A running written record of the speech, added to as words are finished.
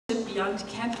Beyond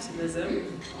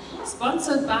Capitalism,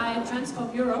 sponsored by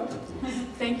Transform Europe.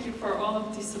 Thank you for all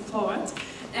of the support.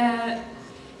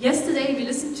 Yesterday we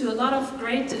listened to a lot of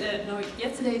great,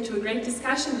 yesterday to a great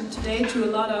discussion, and today to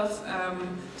a lot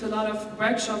of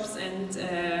workshops and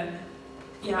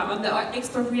yeah, on the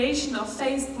expropriation of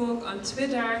Facebook, on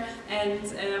Twitter, and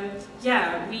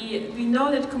yeah, we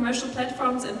know that commercial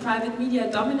platforms and private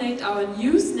media dominate our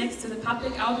news next to the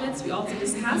public outlets we also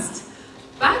discussed.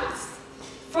 But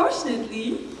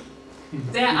fortunately,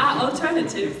 there are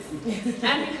alternatives,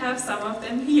 and we have some of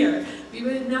them here. We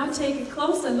will now take a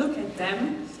closer look at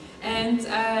them, and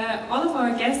all of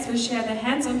our guests will share their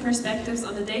hands-on perspectives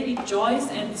on the daily joys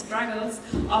and struggles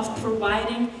of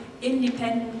providing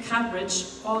independent coverage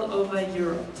all over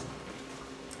Europe.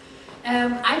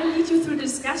 I will lead you through the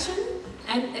discussion,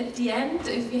 and at the end,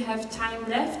 if we have time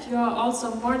left, you are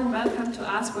also more than welcome to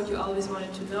ask what you always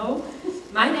wanted to know.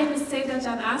 My name is Sevda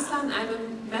Arslan. I'm a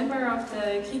member of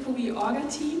the Kritische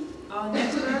Orga team, our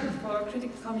network for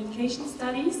critical communication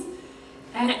studies.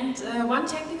 And one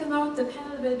technical note, the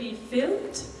panel will be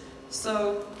filmed,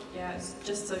 so yeah,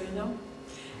 just so you know.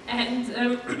 And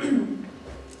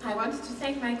I wanted to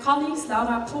thank my colleagues,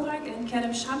 Laura Porak and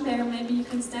Kerem Schamberger. Maybe you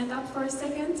can stand up for a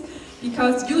second,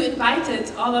 because you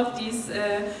invited all of these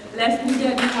left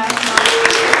media we have now.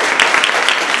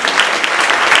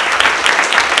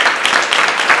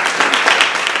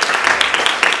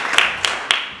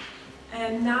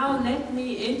 And now let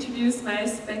me introduce my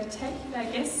spectacular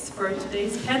guests for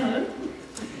today's panel.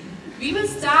 We will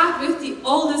start with the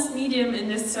oldest medium in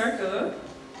this circle.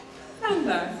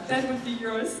 Landa, that would be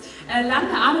yours.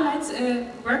 Landa Arbelaitz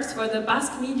works for the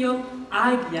Basque medium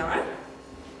Argia.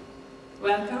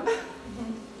 Welcome.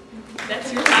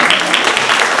 That's your time.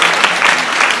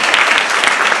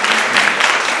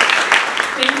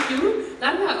 Thank you.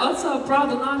 Landa also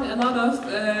brought along a lot of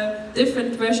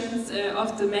different versions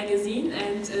of the magazine,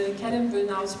 and Kerem will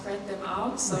now spread them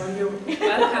out, so you're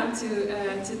welcome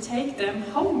to take them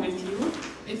home with you,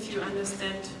 if you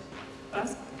understand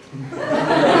Basque.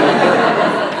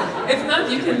 If not,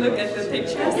 you can look at the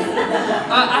pictures.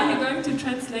 Or are you going to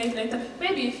translate later?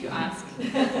 Maybe if you ask.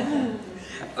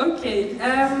 Okay,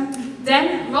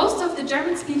 then most of the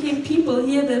German-speaking people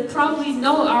here will probably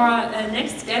know our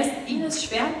next guest, Ines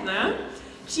Schwerdtner,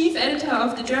 chief editor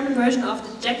of the German version of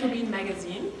the Jacobin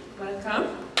magazine. Welcome.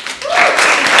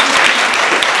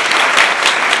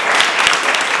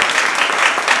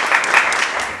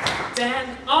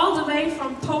 Then, all the way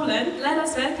from Poland, let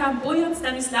us welcome Boyan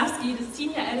Stanislavski, the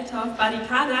senior editor of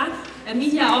Baricada, a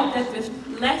media outlet with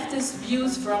leftist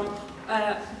views from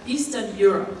Eastern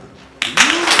Europe.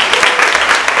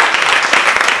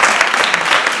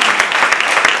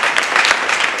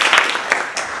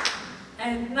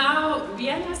 And now,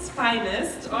 Vienna's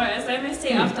finest, or as I may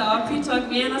say after our pre-talk,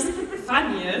 Vienna's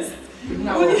funniest.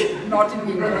 No, not in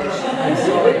English, I'm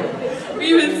sorry.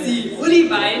 We will see Ulli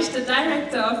Weish, the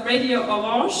director of Radio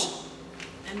Orange,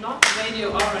 and not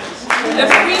Radio Orange, a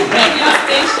free radio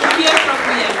station here from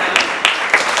Vienna.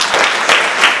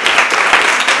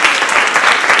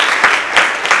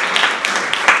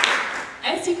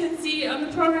 As you can see on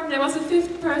the program, there was a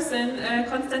fifth person,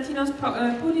 Konstantinos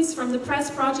Poulis from the Press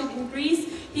Project in Greece.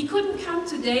 He couldn't come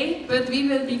today, but we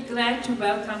will be glad to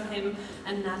welcome him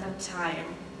another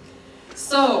time.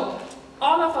 So,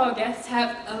 all of our guests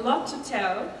have a lot to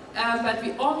tell, but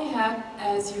we only have,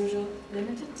 as usual,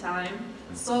 limited time.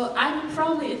 So I will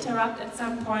probably interrupt at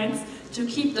some points to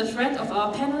keep the thread of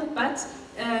our panel, but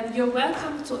you're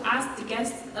welcome to ask the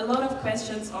guests a lot of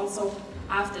questions also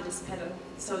after this panel.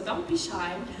 So don't be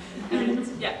shy, and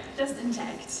yeah, just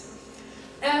intact.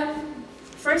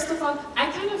 First of all,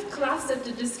 I kind of clustered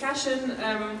the discussion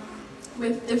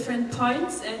with different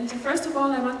points, and first of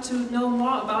all I want to know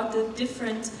more about the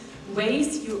different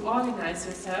ways you organize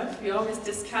yourself. We always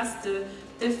discuss the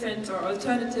different or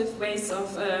alternative ways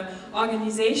of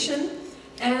organization,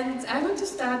 and I want to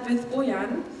start with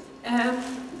Boyan.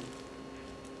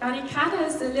 Baricada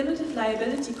is a limited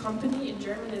liability company, in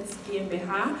German it's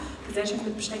GmbH, Gesellschaft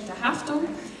mit beschränkter Haftung.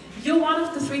 You're one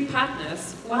of the three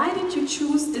partners. Why did you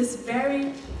choose this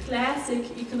very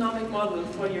classic economic model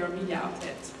for your media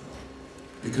outlet?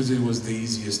 Because it was the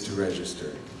easiest to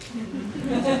register.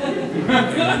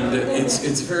 And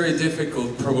it's very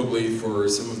difficult probably for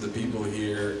some of the people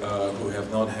here who have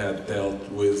not had dealt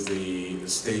with the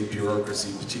state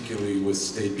bureaucracy, particularly with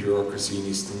state bureaucracy in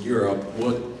Eastern Europe,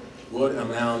 what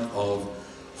amount of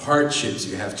hardships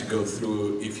you have to go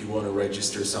through if you want to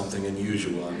register something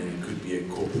unusual. I mean, it could be a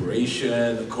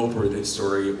corporation, a cooperative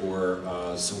story, or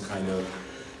some kind of,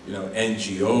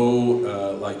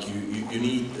 NGO. Like you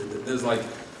need. There's like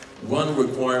one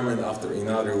requirement after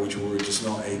another which we were just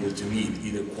not able to meet,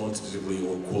 either quantitatively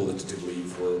or qualitatively,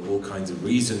 for all kinds of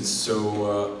reasons.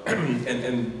 So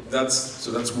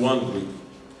that's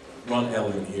one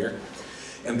element here,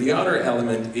 and the other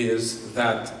element is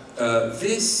that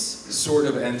this sort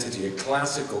of entity, a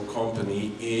classical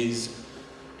company, is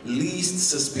least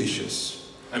suspicious.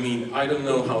 I mean, I don't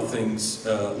know how things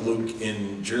look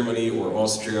in Germany or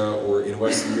Austria or in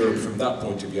Western Europe from that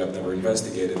point of view. I've never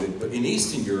investigated it. But in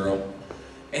Eastern Europe,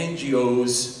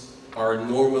 NGOs are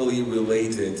normally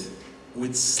related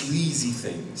with sleazy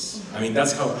things. I mean,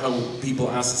 that's how people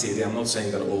associate it. I'm not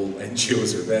saying that all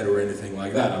NGOs are bad or anything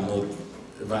like that. I'm not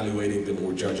evaluating them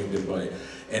or judging them by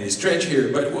any stretch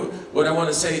here. But what I want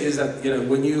to say is that, you know,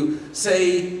 when you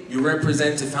say you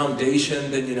represent a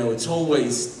foundation, then, you know, it's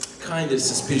always kind of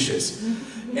suspicious.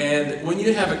 And when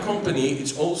you have a company,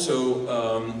 it's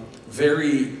also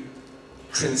very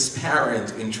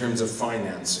transparent in terms of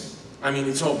financing. I mean,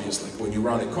 it's obvious, like when you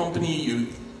run a company,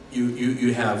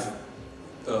 you have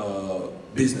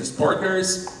business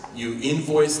partners, you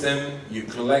invoice them, you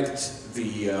collect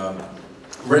the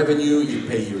revenue, you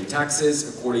pay your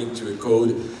taxes according to a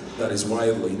code that is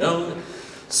widely known.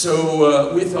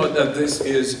 So we thought that this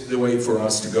is the way for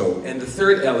us to go. And the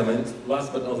third element,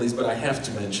 last but not least, but I have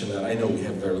to mention that, I know we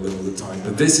have very little time,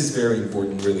 but this is very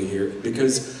important really here,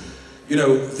 because, you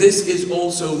know, this is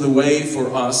also the way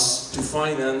for us to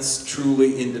finance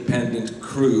truly independent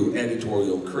crew,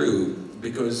 editorial crew,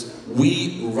 because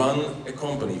we run a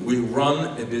company, we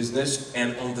run a business,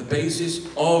 and on the basis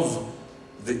of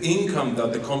the income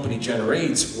that the company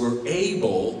generates, we're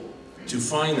able to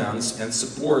finance and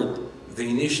support the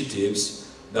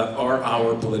initiatives that are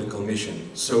our political mission.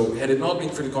 So had it not been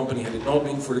for the company, had it not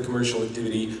been for the commercial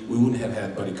activity, we wouldn't have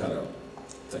had Baricada.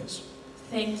 Thanks.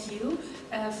 Thank you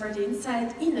for the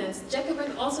insight. Ines,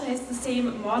 Jacobin also has the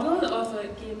same model of a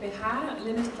GmbH,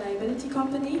 limited liability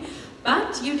company,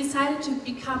 but you decided to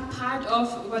become part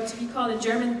of what we call in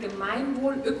German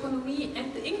Gemeinwohlökonomie,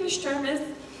 and the English term is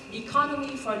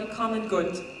economy for the common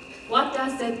good. What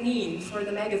does that mean for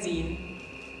the magazine?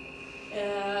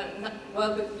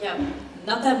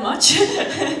 Not that much,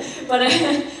 but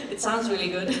it sounds really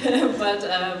good. But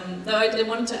no, I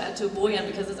wanted to add to Boyan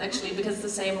because it's the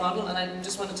same model, and I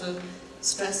just wanted to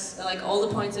stress like all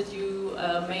the points that you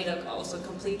made are also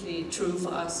completely true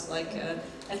for us. Like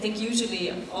I think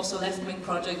usually also left-wing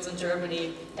projects in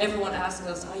Germany, everyone asks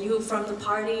us, are you from the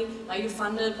party? Are you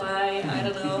funded by, I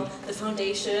don't know, the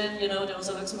foundation? You know, there was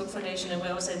a Luxembourg Foundation, and we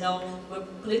always say no, we're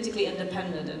politically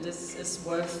independent, and this is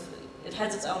worth. It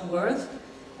has its own worth,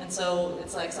 and so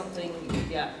it's like something,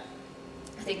 yeah,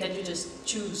 I think that you just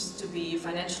choose to be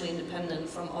financially independent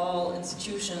from all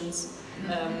institutions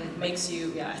makes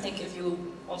you, yeah, I think if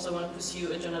you also want to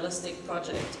pursue a journalistic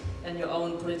project and your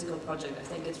own political project, I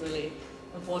think it's really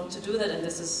important to do that, and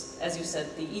this is, as you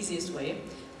said, the easiest way.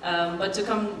 But to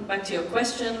come back to your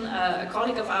question, a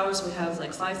colleague of ours, we have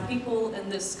like 5 people in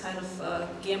this kind of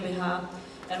GmbH,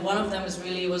 and one of them was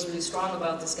really strong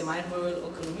about this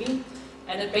Gemeinwohlökonomie,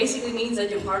 and it basically means that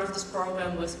you're part of this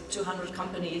program with 200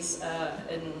 companies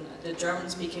in the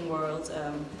German-speaking world,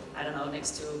 I don't know,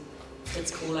 next to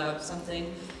Kritische or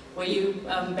something, where you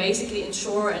basically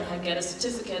insure and get a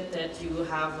certificate that you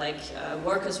have like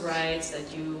workers' rights,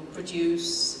 that you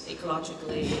produce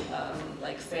ecologically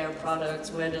like fair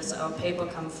products, where does our paper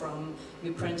come from, we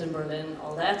print in Berlin,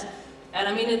 all that. And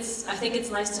I mean, I think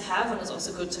it's nice to have, and it's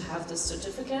also good to have this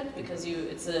certificate because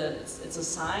it's a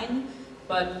sign.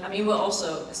 But I mean, we're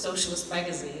also a socialist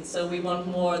magazine, so we want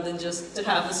more than just to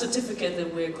have a certificate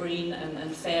that we're green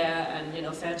and fair and, you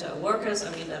know, fair to our workers.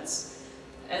 I mean, that's,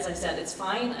 as I said, it's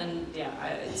fine, and yeah,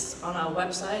 it's on our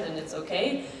website, and it's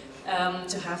okay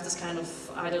to have this kind of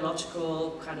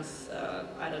ideological kind of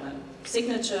I don't know,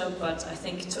 signature. But I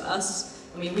think to us,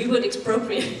 I mean, we would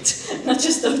expropriate not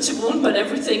just Deutsche Wohnen, but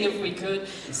everything if we could.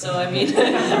 So I mean,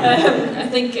 I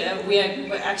think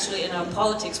we're actually in our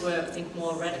politics, we're, I think,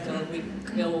 more radical. We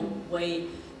go way,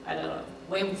 I don't know,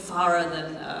 way farther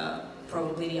than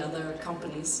probably the other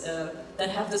companies that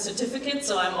have the certificate.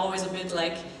 So I'm always a bit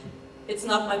like, it's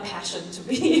not my passion to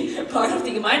be part of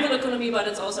the Gemeinwohlökonomie, but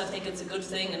it's also, I think it's a good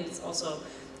thing, and it's also,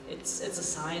 it's a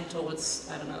sign towards,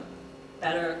 I don't know,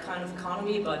 better kind of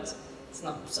economy, but it's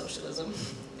not socialism.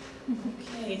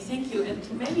 Okay, thank you.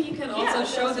 And maybe you can also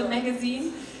show the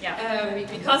magazine,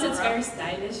 because it's very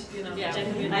stylish, you know. Yeah.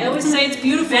 I always say it's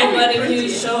beautiful, but if you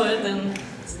show it, then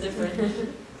it's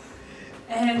different.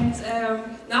 And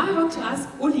now I want to ask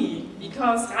Ulli,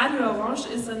 because Radio Orange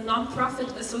is a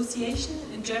non-profit association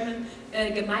in German,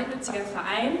 gemeinnütziger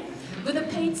Verein, with a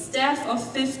paid staff of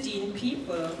 15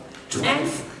 people.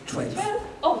 12.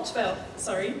 Oh, 12,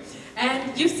 sorry.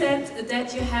 And you said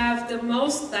that you have the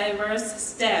most diverse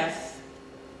staff.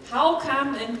 How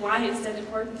come and why is that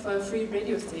important for a free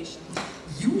radio station?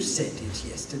 You said it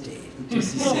yesterday.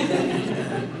 This is,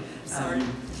 sorry,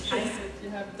 I said you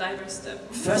have diverse staff.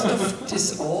 First of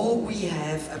this all, we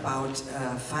have about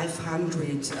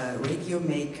 500 radio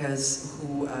makers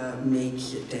who make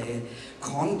the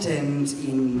content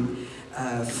in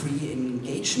free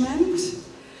engagement.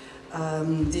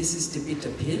 This is the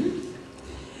bitter pill.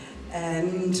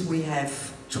 And we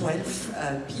have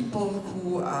 12 people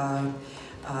who are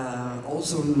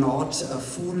also not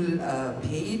full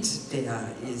paid.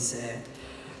 There is a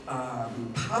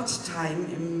part-time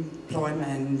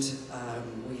employment.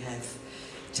 We have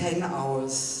 10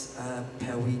 hours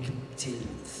per week till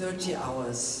 30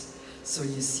 hours. So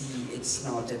you see, it's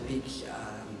not a big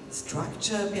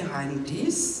structure behind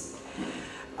this.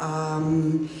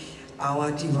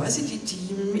 Our diversity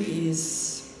team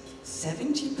is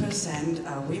 70%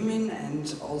 are women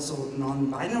and also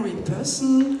non-binary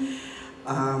person.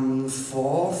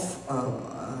 4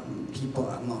 people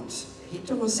are not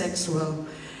heterosexual.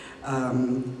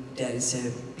 There is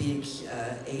a big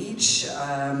age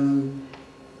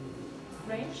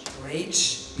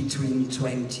range between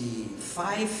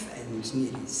 25 and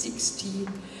nearly 60.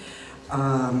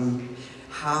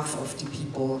 Half of the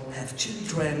people have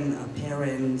children,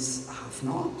 parents have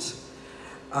not.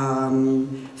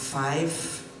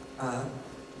 5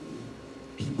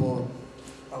 people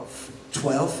of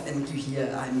 12, and you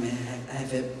hear I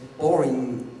have a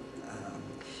boring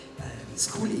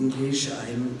school English.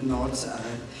 I'm not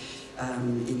I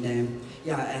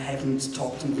haven't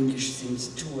talked in English since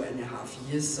 2.5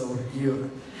 years, so you're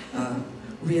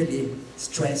really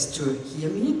stressed to hear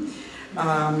me.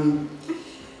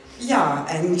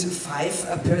 And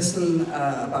 5 person,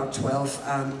 about 12,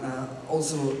 are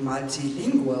also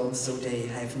multilingual, so they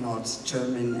have not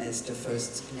German as the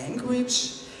first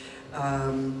language.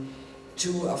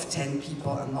 2 of 10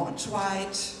 people are not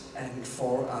white, and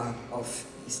 4 are of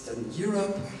Eastern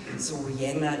Europe. So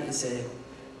Vienna is a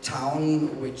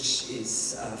town which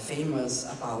is famous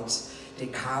about the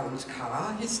car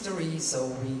history, so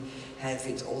we have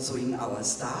it also in our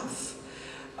staff.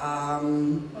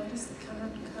 What is the car?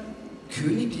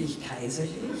 Königlich,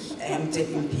 Kaiserlich, and the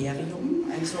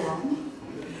Imperium, and so on.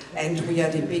 And we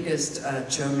are the biggest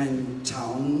German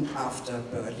town after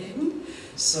Berlin.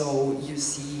 So you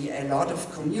see a lot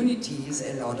of communities,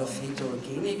 a lot of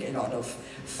heterogenic, a lot of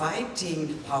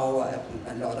fighting power,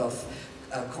 a lot of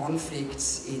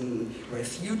conflicts in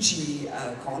refugee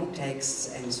contexts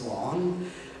and so on,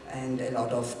 and a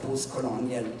lot of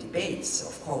post-colonial debates,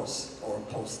 of course, or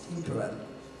post-imperial,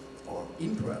 or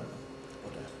imperial,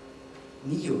 or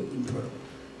neo-imperial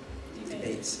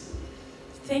debates.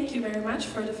 Thank you very much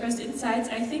for the first insights.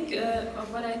 I think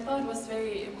what I thought was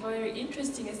very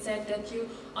interesting is that you,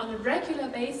 on a regular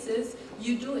basis,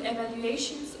 you do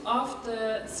evaluations of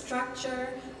the structure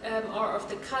or of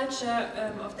the culture,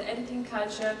 of the editing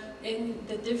culture in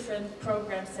the different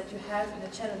programs that you have in the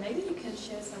channel. Maybe you can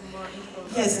share some more info.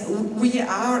 Yes, we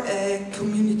are a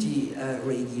community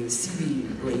radio, civil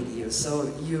radio, so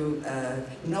you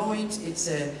know it. It's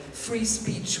a free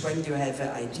speech when you have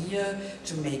an idea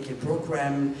to make a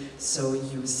program, so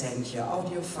you send your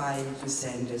audio file, you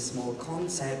send a small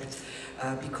concept,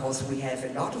 because we have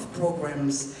a lot of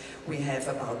programs. We have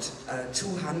about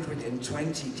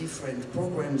 220 different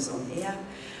programs on air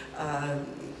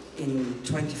in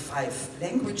 25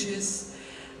 languages,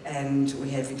 and we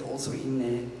have it also in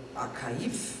an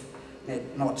archive.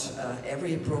 Not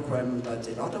every program, but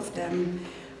a lot of them.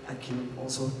 I can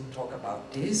also talk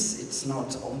about this. It's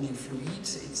not only fluid,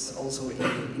 it's also in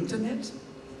the internet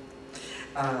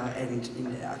and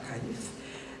in the archive.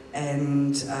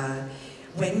 And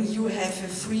when you have a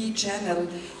free channel,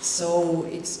 so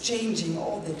it's changing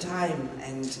all the time,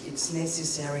 and it's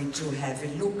necessary to have a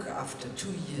look after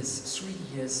 2 years, 3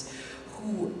 years,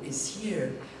 who is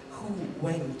here, who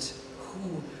went,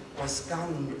 who was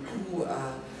gone, who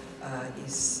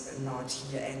is not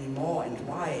here anymore, and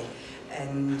why.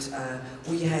 And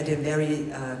we had a very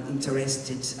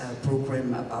interested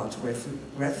program about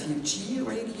refugee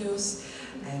radios,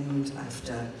 and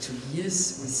after 2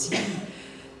 years we see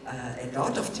a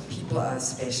lot of the people are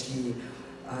especially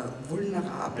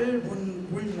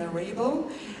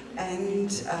vulnerable, and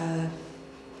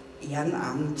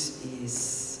Ehrenamt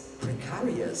is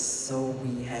precarious, so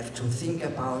we have to think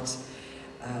about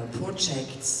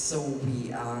projects. So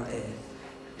we are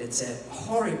it's a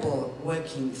horrible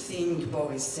working thing.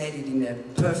 Boris said it in a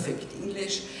perfect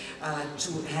English,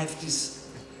 to have this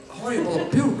horrible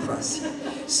bureaucracy.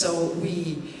 So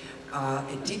we are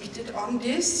addicted on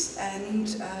this,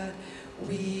 and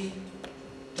we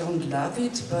don't love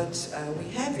it, but we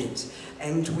have it.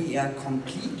 And we are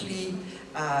completely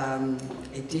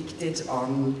addicted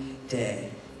on the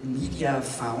media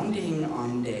founding,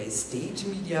 on the state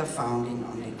media founding,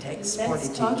 on the tax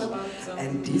politics.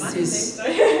 And this is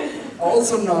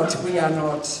also not, we are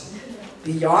not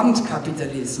beyond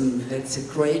capitalism. That's a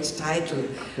great title.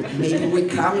 Maybe we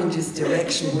come in this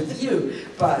direction with you,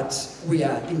 but we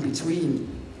are in between.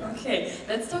 Okay,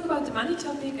 let's talk about the money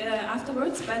topic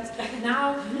afterwards, but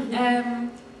now,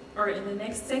 or in the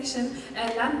next section,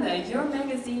 Landa, your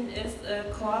magazine is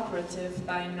cooperative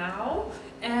by now.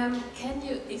 Can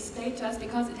you explain to us,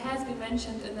 because it has been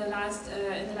mentioned in the last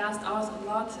hours a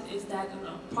lot, is that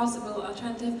a possible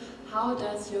alternative? How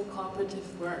does your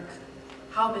cooperative work?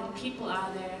 How many people are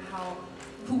there?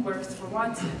 Who works for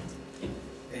what?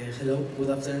 Hello, good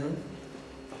afternoon.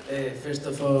 First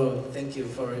of all, thank you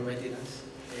for inviting us.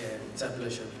 It's a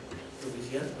pleasure to be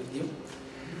here with you.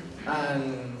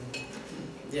 And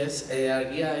yes,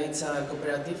 Argia, it's a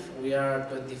cooperative. We are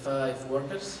 25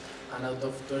 workers, and out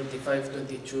of 25,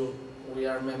 22, we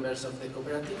are members of the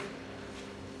cooperative.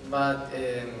 But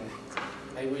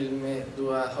I will do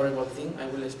a horrible thing. I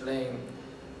will explain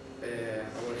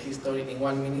our history in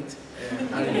 1 minute.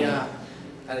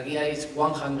 Argia is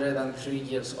 103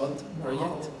 years old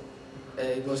project.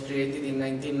 It was created in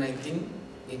 1919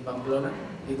 in Pamplona.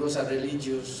 It was a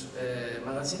religious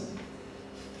magazine.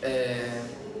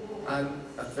 And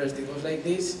at first it was like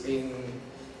this. In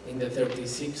the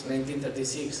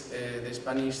 1936, the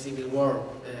Spanish Civil War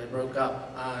broke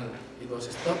up, and it was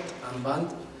stopped and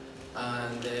banned,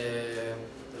 and the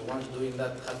ones doing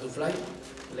that had to fly.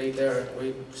 Later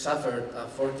we suffered a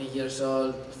 40 years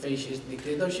old fascist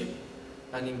dictatorship,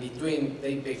 and in between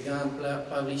they began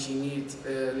publishing it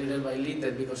little by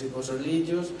little because it was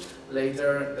religious.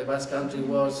 Later the Basque country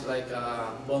was like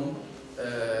a bomb,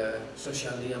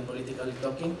 socially and politically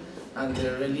talking, and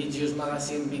the religious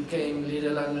magazine became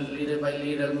little by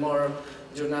little more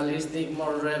journalistic,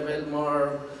 more rebel,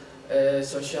 more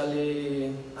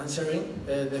socially answering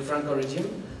the Franco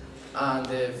regime, and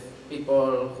the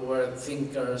people who were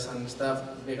thinkers and stuff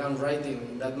began writing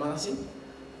in that magazine.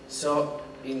 So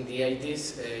in the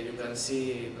 80s, you can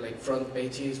see like front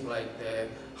pages like the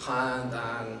Hand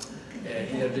and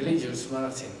in the religious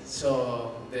magazine.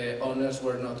 So the owners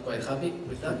were not quite happy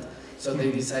with that. So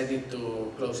they decided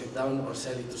to close it down or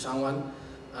sell it to someone.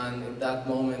 And in that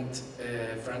moment,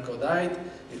 Franco died.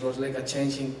 It was like a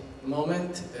changing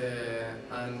moment,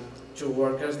 and two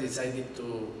workers decided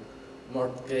to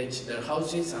mortgage their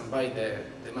houses and buy the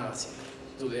magazine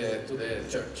to the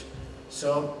church.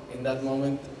 So in that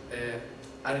moment,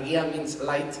 Argia means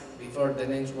light. Before the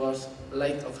name was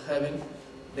Light of Heaven.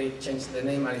 They changed the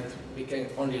name and it became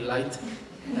only Light.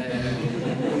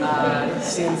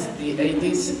 Since the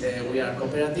 80s, we are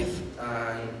cooperative,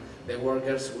 and the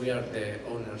workers, we are the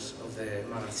owners of the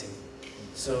magazine.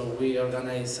 So we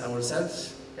organize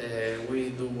ourselves. We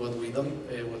do what we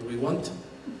want.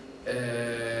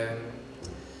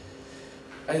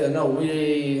 I don't know.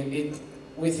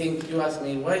 We think. You ask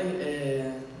me why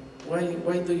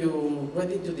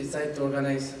did you decide to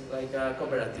organize like a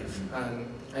cooperative? And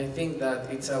I think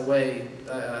that it's a way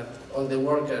that all the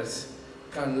workers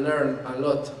can learn a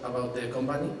lot about the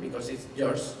company because it's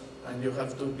yours, and you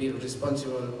have to be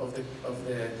responsible of the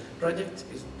project.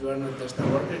 You are not just a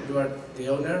worker; you are the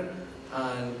owner,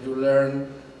 and you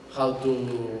learn how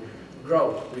to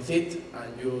grow with it,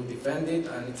 and you defend it,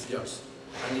 and it's yours.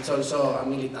 And it's also a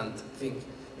militant thing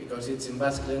because it's in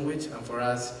Basque language, and for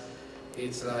us,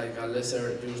 it's like a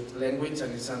lesser used language,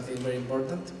 and it's something very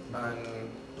important, and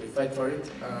we fight for it.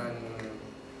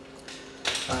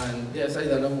 And yes, I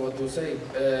don't know what to say.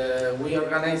 We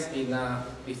organized in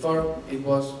before it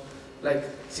was like,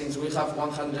 since we have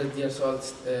 100 years old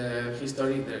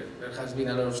history, there has been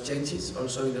a lot of changes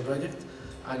also in the project,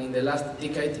 and in the last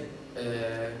decade,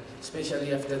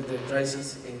 especially after the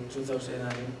crisis in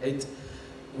 2008,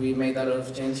 we made a lot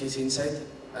of changes inside.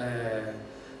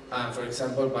 For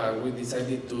example, we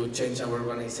decided to change our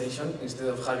organization. Instead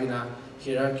of having a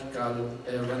hierarchical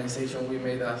organization, we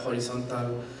made a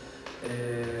horizontal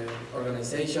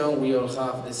organization. We all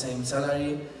have the same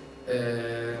salary.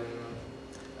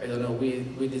 I don't know,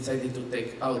 we decided to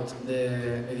take out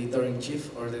the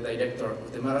editor-in-chief or the director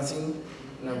of the magazine.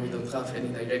 Now we don't have any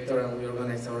director, and we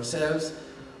organize ourselves.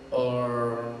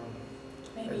 Or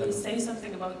maybe say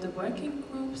something about the working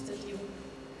groups that you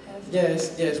have.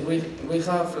 Yes, we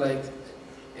have like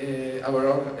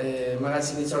our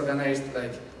magazine is organized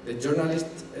like the journalist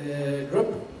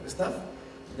group staff,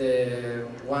 the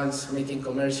ones making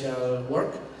commercial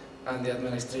work, and the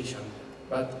administration.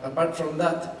 But apart from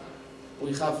that,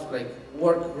 we have like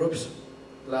work groups,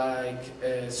 like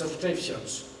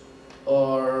subscriptions,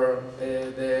 or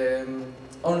the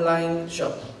online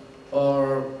shop,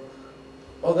 or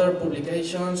other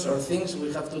publications or things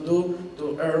we have to do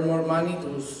to earn more money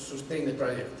to sustain the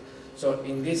project. So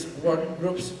in these work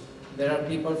groups, there are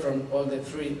people from all the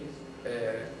three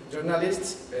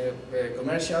journalists,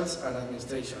 commercials, and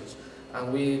administrations.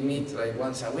 And we meet like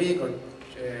once a week or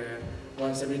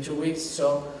once every 2 weeks.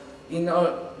 So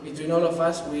between all of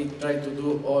us, we try to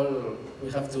do all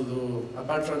we have to do.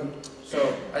 Apart from,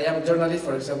 so I am a journalist,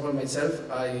 for example, myself.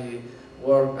 I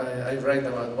write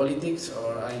about politics,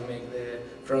 or I make the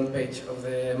front page of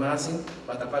the magazine.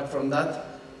 But apart from that,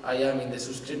 I am in the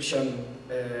subscription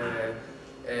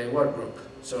work group.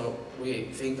 So we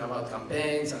think about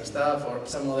campaigns and stuff, or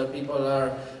some other people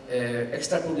are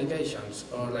extra publications,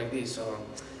 or like this, or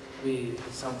we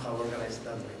somehow organize it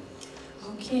that way.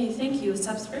 Okay, thank you.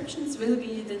 Subscriptions will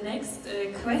be the next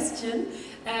question,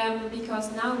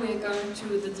 because now we're going to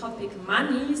the topic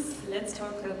monies. Let's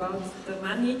talk about the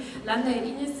money. Landa and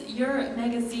Ines, your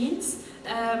magazines,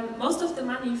 most of the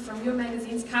money from your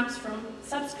magazines comes from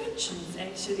subscriptions,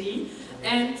 actually.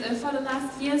 And for the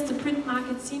last years, the print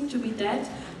market seemed to be dead.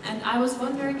 And I was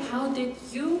wondering, how did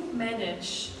you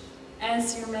manage,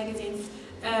 as your magazines,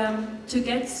 to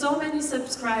get so many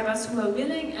subscribers who are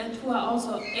willing and who are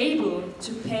also able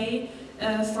to pay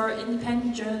for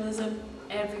independent journalism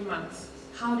every month?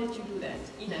 How did you do that,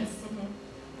 Ines?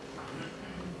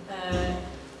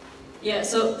 Yeah,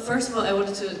 so first of all, I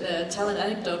wanted to tell an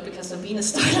anecdote because Sabine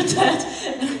started that,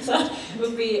 and I thought it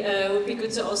would be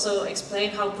good to also explain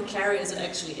how precarious it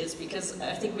actually is, because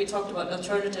I think we talked about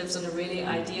alternatives in a really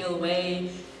ideal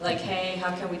way, like, hey, how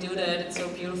can we do that? It's so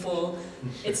beautiful.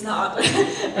 It's not.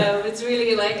 It's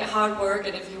really like hard work,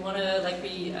 and if you want to, like,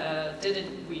 we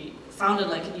founded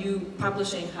like a new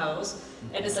publishing house,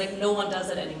 and it's like no one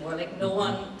does it anymore. Like no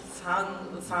one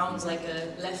founds like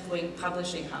a left-wing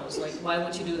publishing house. Like, why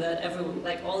would you do that?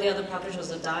 Like all the other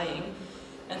publishers are dying.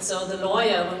 And so the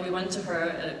lawyer, when we went to her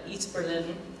at East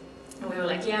Berlin, and we were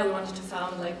like, yeah, we wanted to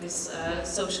found like this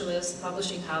socialist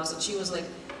publishing house, and she was like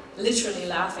literally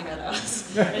laughing at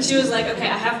us. And she was like, okay,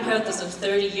 I haven't heard this in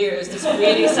 30 years. This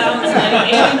really sounds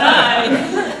like 89.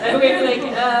 And we were like,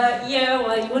 yeah,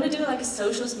 well, you want to do like a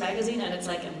socialist magazine and it's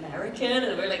like American?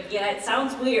 And we're like, yeah, it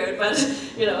sounds weird, but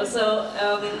you know, so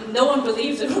no one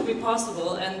believed it would be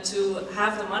possible. And to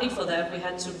have the money for that, we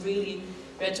had to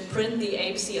print the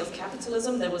ABC of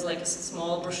Capitalism. There was like a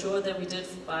small brochure that we did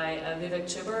by Vivek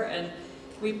Chibber, and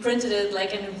we printed it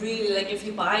like in really, like if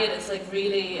you buy it, it's like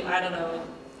really, I don't know,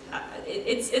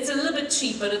 it's a little bit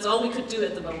cheap, but it's all we could do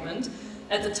at the moment,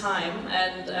 at the time.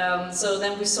 And so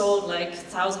then we sold like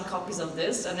 1,000 copies of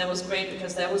this, and that was great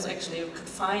because that was actually, we could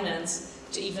finance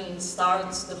to even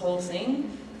start the whole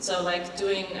thing. So like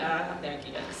doing,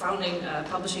 founding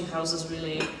publishing houses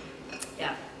really,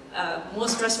 yeah, more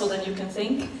stressful than you can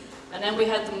think. And then we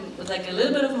had like a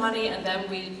little bit of money, and then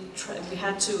we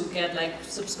had to get like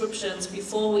subscriptions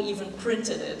before we even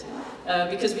printed it,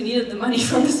 because we needed the money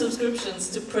from the subscriptions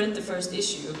to print the first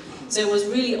issue. So it was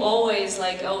really always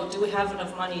like, oh, do we have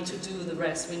enough money to do the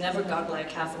rest? We never got like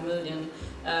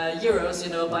 €500,000, you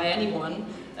know, by anyone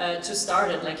to start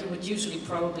it, like you would usually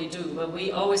probably do. But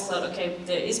we always thought, okay,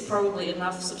 there is probably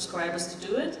enough subscribers to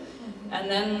do it. And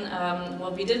then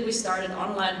what we did, we started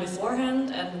online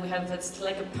beforehand, and we have, it's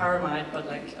like a pyramid, but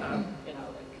like, you know,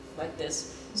 like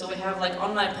this. So we have like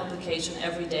online publication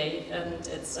every day, and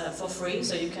it's for free,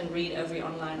 so you can read every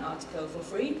online article for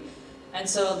free. And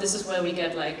so this is where we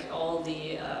get like all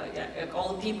the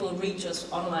people reach us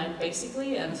online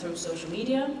basically, and through social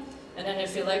media. And then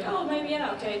if you're like, oh, maybe,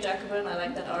 yeah, okay, Jacobin, I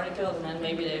like that article, and then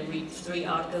maybe they read 3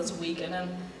 articles a week, and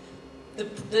then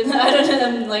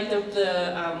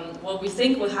what we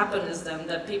think will happen is then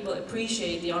that people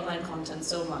appreciate the online content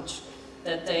so much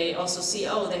that they also see,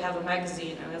 oh, they have a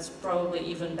magazine and it's probably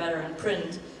even better in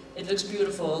print. It looks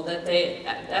beautiful, that they,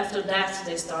 after that,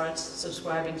 they start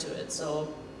subscribing to it. So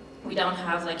we don't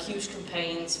have like huge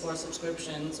campaigns for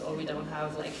subscriptions, or we don't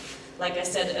have like I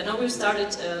said, I know we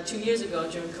started 2 years ago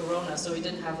during Corona, so we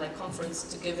didn't have like conference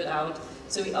to give it out.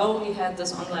 So we only had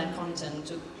this online content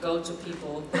to go to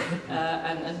people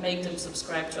and make them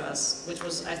subscribe to us, which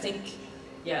was, I think,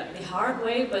 yeah, the hard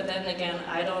way. But then again,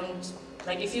 I don't,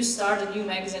 like if you start a new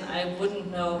magazine, I wouldn't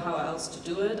know how else to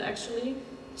do it actually.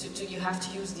 You have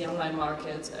to use the online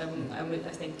market,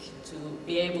 I think, to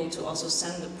be able to also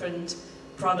send the print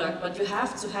product, but you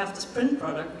have to have this print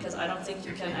product because I don't think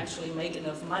you can actually make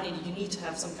enough money. You need to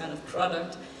have some kind of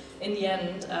product in the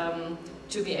end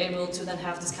to be able to then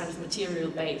have this kind of material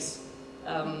base.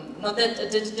 Not that a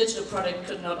digital product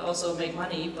could not also make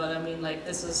money, but I mean, like,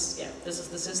 this is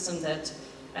the system that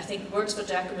I think works for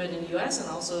Jacobin in the US and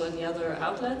also in the other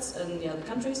outlets in the other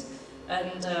countries.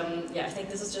 And I think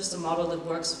this is just a model that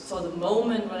works for the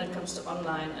moment when it comes to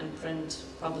online and print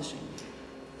publishing.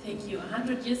 Thank you.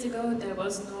 100 years ago, there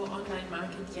was no online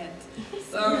market yet.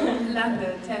 So,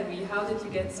 Lande, tell me, how did you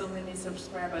get so many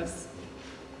subscribers?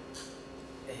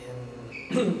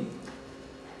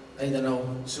 I don't know,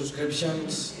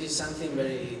 subscriptions is something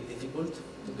very difficult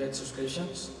to get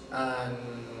subscriptions, and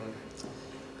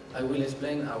I will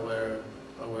explain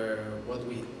what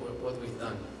we've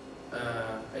done.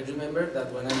 I remember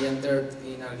that when I entered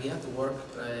in Argia to work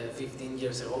 15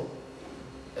 years ago,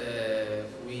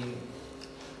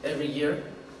 every year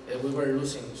we were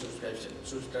losing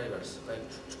subscribers, like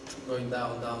going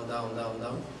down,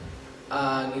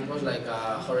 and it was like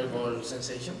a horrible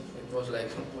sensation. It was like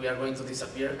we are going to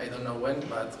disappear. I don't know when,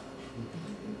 but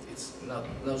it's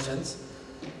no sense.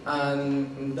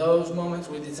 And in those moments,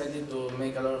 we decided to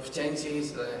make a lot of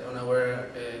changes on our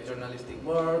journalistic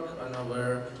work, on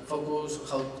our focus,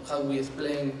 how we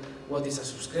explain what is a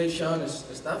subscription,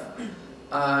 stuff.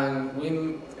 And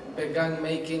we began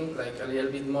making like a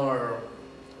little bit more,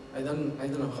 I don't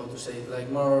know how to say it, like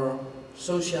more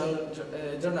social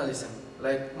journalism,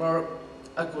 like more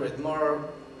accurate, more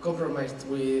compromised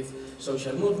with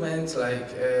social movements, like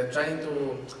trying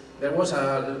to, there was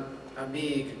a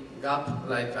big gap,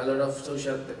 like a lot of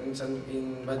social,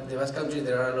 in the Basque country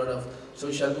there are a lot of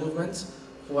social movements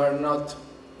who are not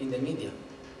in the media.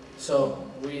 So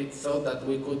we thought that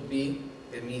we could be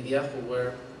the media who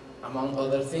were, among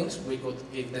other things, we could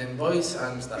give them voice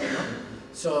and stuff. No?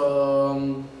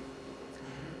 So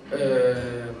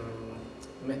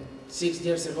 6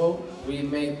 years ago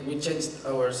we changed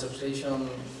our subscription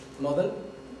model.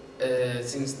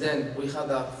 Since then we had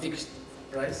a fixed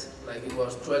price, like it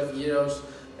was 12 euros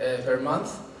per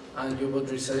month, and you would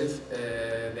receive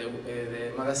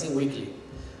the magazine weekly.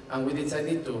 And we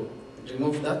decided to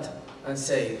remove that and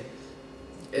say,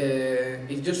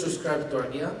 if you subscribe to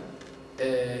Argia,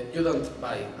 you don't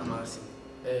buy a magazine.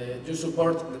 You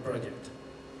support the project.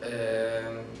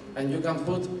 And you can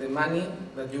put the money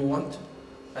that you want,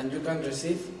 and you can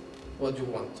receive what you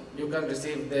want. You can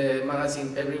receive the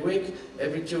magazine every week,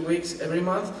 every 2 weeks, every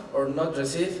month, or not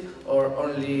receive, or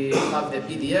only have the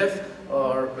PDF,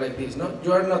 or like this. No,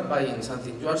 you are not buying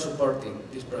something, you are supporting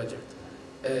this project.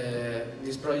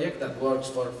 This project that works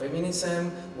for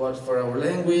feminism, works for our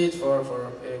language,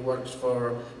 works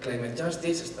for climate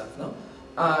justice, stuff, no?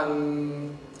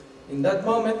 And in that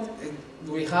moment,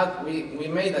 we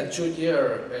made a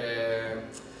 2-year,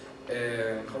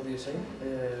 how do you say?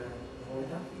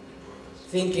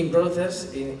 Thinking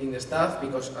process in the staff,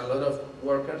 because a lot of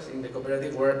workers in the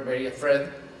cooperative were very afraid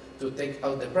to take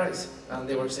out the price, and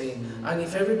they were saying, and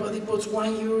if everybody puts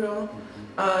 €1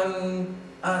 and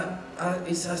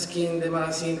is asking the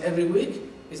magazine every week,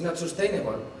 it's not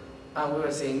sustainable. And we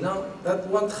were saying, no, that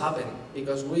won't happen,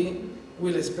 because we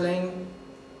will explain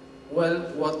well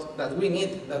that we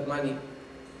need that money,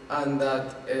 and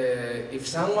that if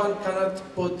someone cannot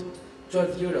put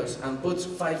 12 euros and puts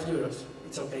 5 euros,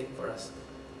 it's okay for us.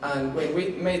 And when we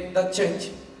made that change,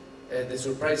 the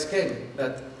surprise came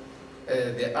that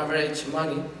the average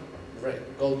money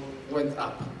went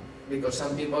up, because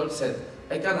some people said,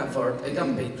 I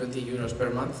can pay 20 euros per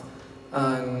month,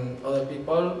 and other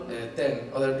people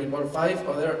 10, other people 5,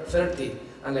 other 30,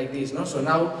 and like this, no? So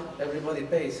now everybody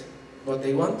pays what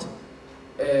they want.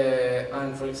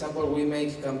 And for example, we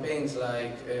make campaigns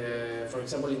like, for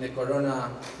example, when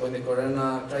the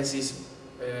corona crisis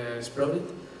exploded,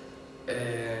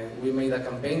 we made a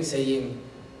campaign saying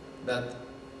that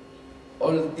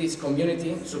all this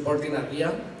community supporting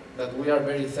Argia, that we are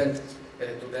very thankful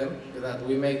to them, that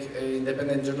we make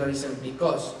independent journalism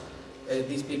because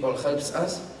these people helps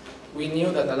us. We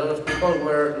knew that a lot of people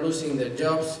were losing their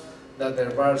jobs, that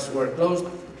their bars were closed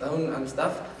down and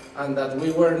stuff, and that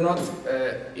we were not,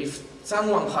 if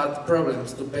someone had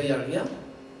problems to pay Argia,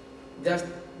 just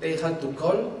they had to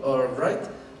call or write,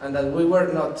 and that we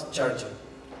were not charging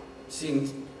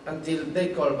until they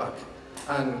call back.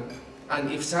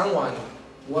 And if someone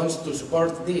wants to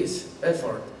support this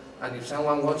effort, and if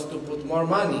someone wants to put more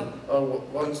money or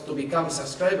wants to become a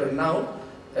subscriber now,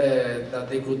 that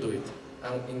they could do it.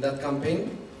 And in that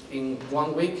campaign, in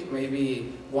 1 week,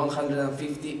 maybe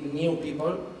 150 new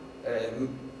people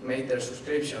made their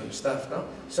subscription stuff. No?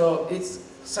 So it's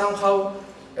somehow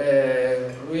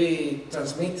we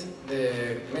transmit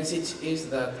the message is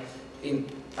that in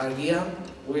Argia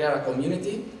we are a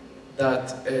community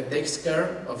that takes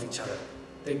care of each other.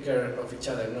 Take care of each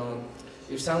other. No,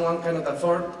 if someone cannot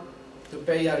afford to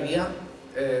pay Argia,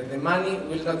 the money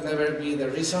will not never be the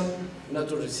reason not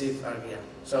to receive Argia.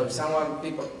 So if someone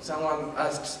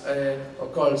asks or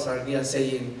calls Argia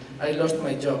saying, I lost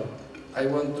my job, I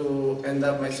want to end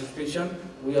up my subscription,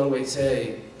 we always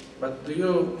say, but do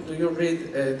you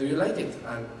read, do you like it?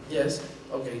 And yes,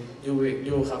 okay,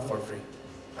 you have for free.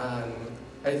 And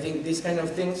I think these kind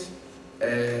of things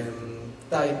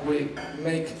we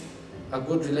make a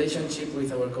good relationship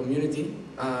with our community,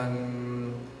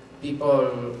 and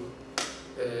people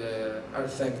are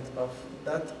thanked of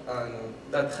that, and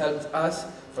that helped us.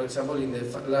 For example, in the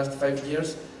last 5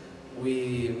 years,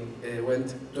 we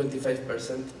went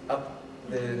 25% up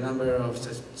the number of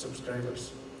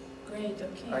subscribers. Great,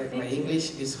 okay. My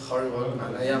English is horrible,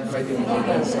 and I am fighting for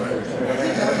that.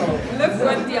 Look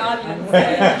what the audience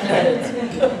said.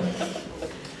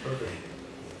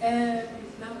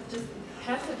 Now just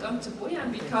pass it on to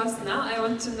Boyan, because now I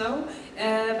want to know,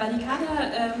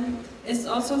 Baricada is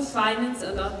also financed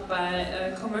a lot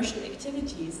by commercial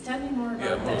activities. Tell me more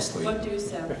about that. What do you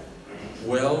sell?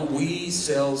 Well, we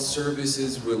sell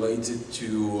services related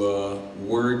to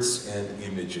words and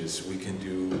images. We can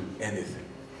do anything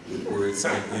with words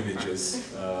and images,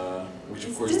 which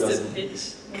of course doesn't...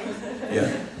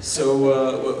 Yeah.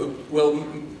 So, well,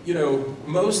 you know,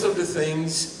 most of the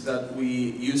things that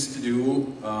we used to do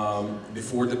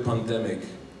before the pandemic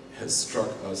has struck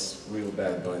us real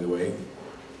bad, by the way,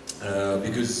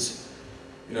 because,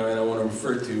 you know, and I want to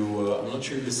refer to, I'm not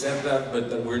sure who said that, but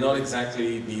that we're not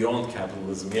exactly beyond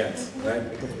capitalism yet, right?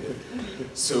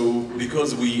 So,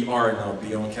 because we are not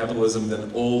beyond capitalism,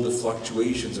 then all the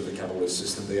fluctuations of the capitalist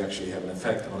system, they actually have an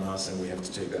effect on us, and we have to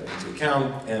take that into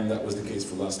account, and that was the case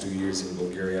for the last 2 years in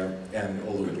Bulgaria, and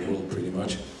all over the world pretty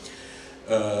much.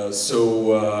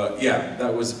 Yeah,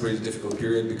 that was a pretty difficult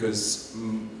period, because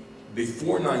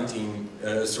before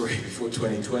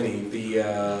 2020,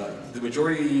 the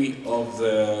majority of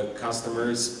the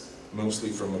customers, mostly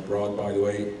from abroad, by the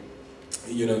way,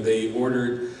 you know, they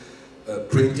ordered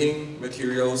printing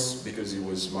materials because it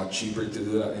was much cheaper to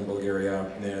do that in Bulgaria.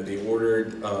 They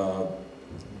ordered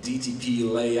DTP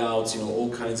layouts, you know, all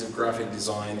kinds of graphic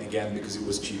design, again, because it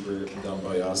was cheaper done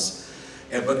by us.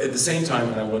 But at the same time,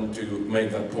 and I want to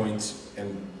make that point,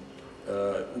 and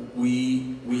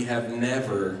we have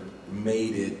never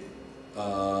made it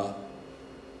a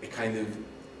kind of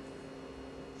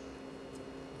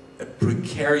a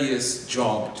precarious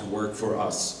job to work for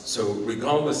us. So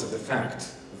regardless of the fact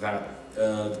that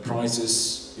the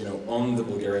prices, you know, on the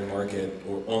Bulgarian market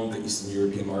or on the Eastern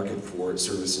European market for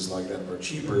services like that are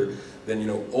cheaper, then, you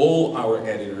know, all our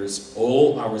editors,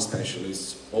 all our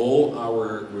specialists, all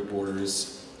our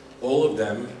reporters, all of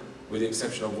them, with the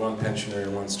exception of one pensioner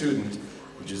and one student,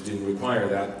 who just didn't require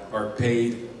that, are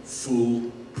paid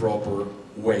full proper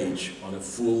wage on a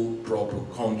full proper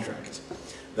contract.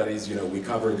 That is, you know, we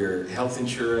cover their health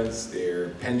insurance, their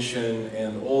pension,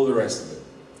 and all the rest of it.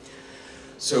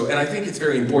 So, and I think it's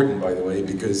very important, by the way,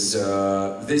 because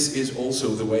this is also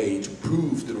the way to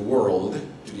prove to the world,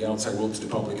 to the outside world, to the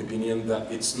public opinion,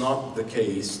 that it's not the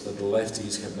case that the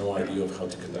lefties have no idea of how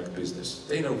to conduct business.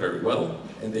 They know very well,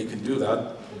 and they can do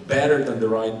that better than the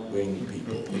right-wing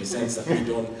people, in the sense that we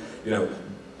don't, you know,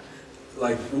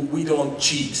 like, we don't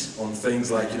cheat on things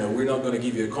like, you know, we're not going to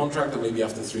give you a contract, or maybe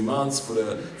after 3 months, for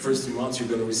the first 3 months you're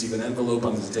going to receive an envelope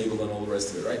under the table and all the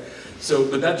rest of it, right? So,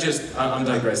 but that just, I'm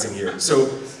digressing here. So,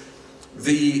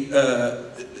 the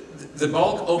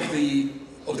bulk of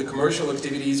the commercial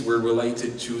activities were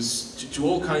related to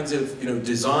all kinds of, you know,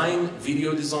 design,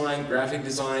 video design, graphic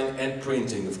design, and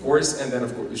printing, of course, and then,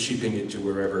 of course, shipping it to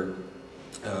wherever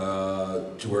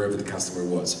the customer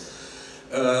was.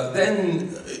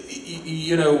 Then,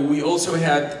 you know, we also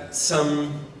had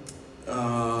some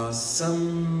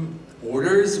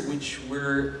orders which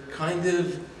were kind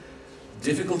of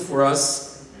difficult for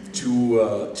us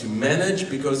to manage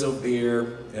because of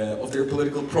their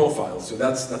political profile. So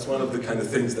that's one of the kind of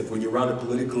things that when you run a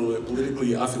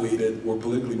politically affiliated or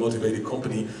politically motivated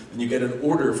company, then you get an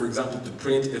order, for example, to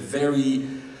print a very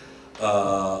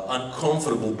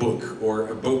uncomfortable book, or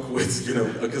a book with, you know,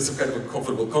 some kind of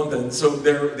uncomfortable content. So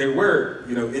there were,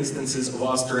 you know, instances of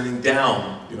us turning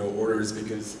down, you know, orders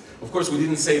because, of course, we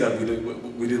didn't say that we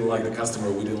didn't like the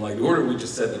customer, we didn't like the order. We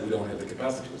just said that we don't have the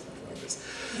capacity or something like this.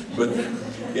 But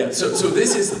yeah, so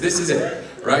this is it,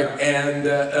 right? And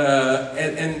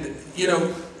you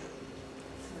know,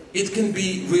 It can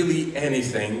be really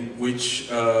anything which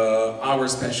our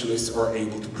specialists are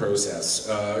able to process.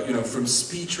 You know, from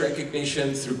speech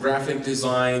recognition through graphic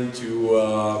design to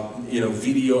you know,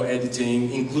 video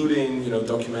editing, including, you know,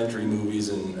 documentary movies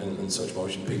and such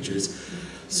motion pictures.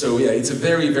 So yeah, it's a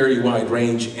very, very wide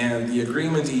range, and the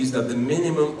agreement is that the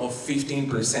minimum of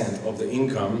 15% of the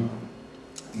income,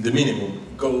 the minimum,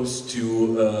 goes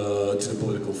to the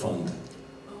political fund.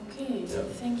 Okay, Yeah.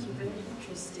 thank you. Very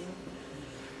interesting.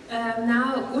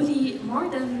 Now, Ulli, more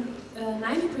than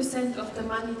 90% of the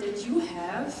money that you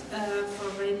have for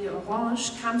Radio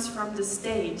Orange comes from the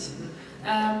state.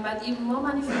 But even more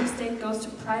money from the state goes to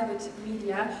private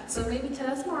media. So maybe tell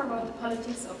us more about the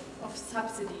politics of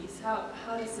subsidies.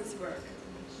 How does this work?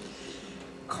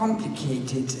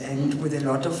 Complicated and with a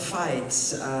lot of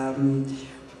fights.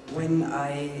 When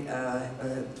I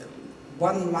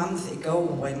 1 month ago,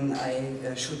 when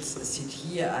I should sit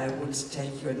here, I would tell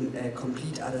you a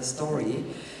complete other story,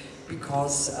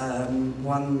 because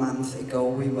 1 month ago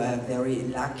we were very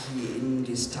lucky in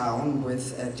this town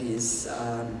with this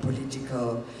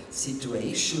political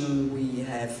situation. We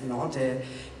have not a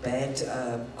bad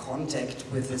contact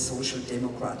with the Social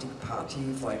Democratic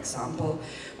Party, for example,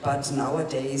 but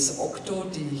nowadays Octo,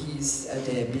 he's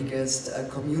the biggest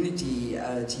community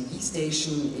TV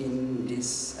station in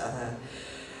this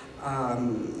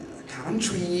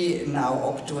country. Now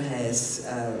Octo has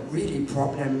really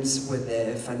problems with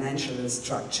the financial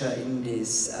structure in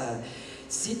this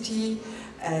city,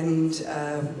 and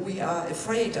we are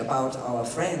afraid about our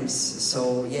friends.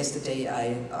 So yesterday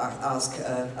I asked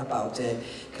about the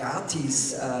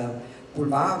gratis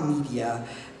boulevard media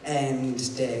and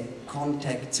the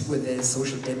contact with the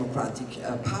Social Democratic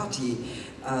Party.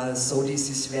 So this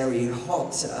is very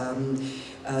hot.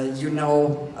 You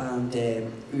know, the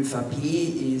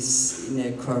ÖVP is in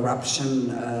a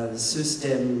corruption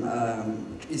system,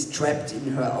 is trapped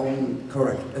in her own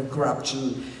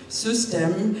corruption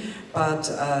system, but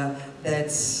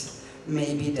that's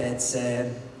a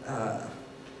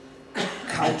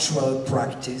cultural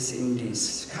practice in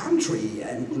this country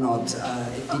and not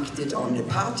addicted on the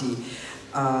party.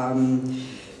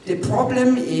 The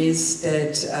problem is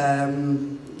that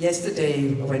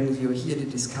yesterday, when you hear the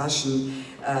discussion,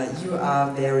 you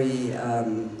are very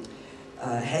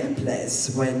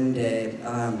helpless when the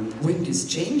wind is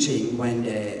changing, when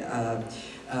the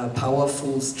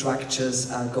powerful structures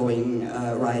are going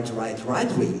right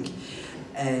wing.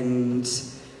 And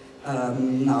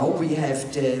now we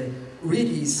have the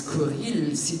really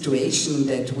skurril situation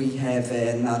that we have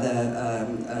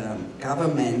another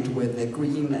government with the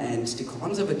Green and the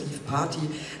Conservative Party,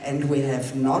 and we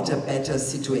have not a better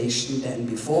situation than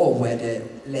before, where the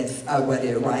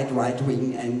right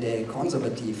wing and the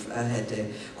Conservative had a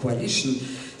coalition.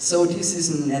 So this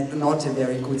is not a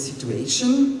very good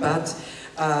situation, but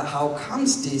how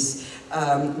comes this?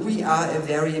 We are a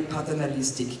very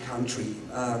paternalistic country,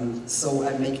 so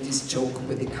I make this joke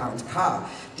with the Count Car.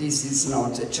 This is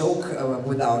not a joke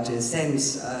without a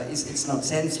sense, it's not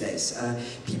senseless.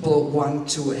 People want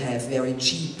to have very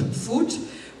cheap food,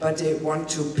 but they want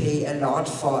to pay a lot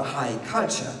for high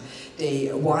culture.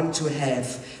 They want to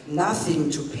have nothing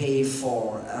to pay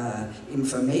for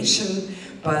information,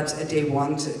 but they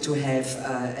want to have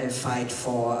a fight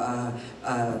for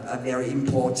a very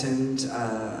important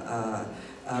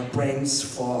brands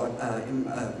for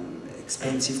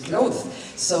expensive clothes.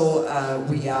 So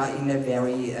we are in a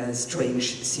very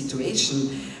strange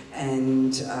situation,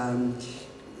 and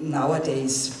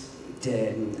nowadays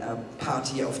the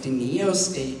party of the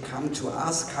Neos, they come to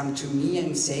us, come to me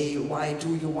and say, why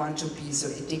do you want to be so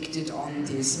addicted on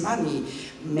this money?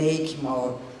 Make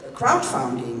more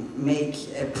crowdfunding, make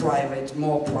a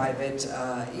more private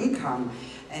income.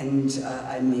 And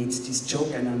I made this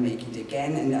joke, and I make it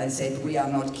again, and I said, we are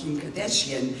not Kim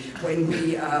Kardashian. When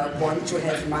we want to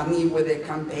have money with a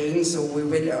campaign, so we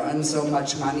will earn so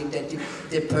much money that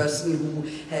the person who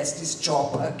has this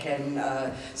job can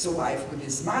survive with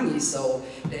this money. So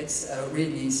that's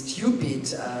really stupid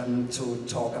to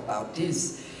talk about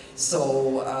this.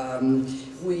 So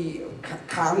we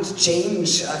can't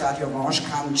change, Radio Orange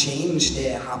can't change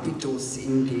the habitus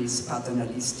in this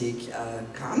paternalistic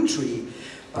country,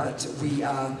 but we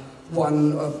are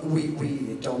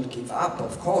we don't give up,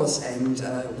 of course, and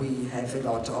we have a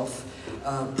lot of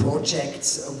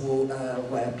projects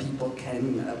where people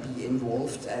can be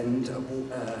involved, and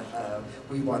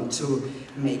we want to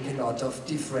make a lot of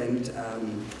different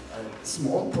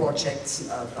small projects,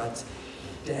 but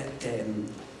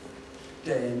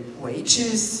the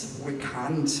wages we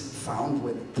can't found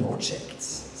with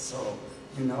projects. So,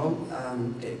 you know,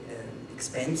 the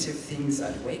expensive things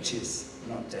are the wages,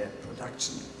 not the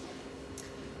production.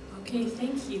 Okay,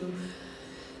 thank you.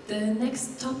 The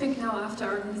next topic now, after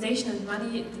organization and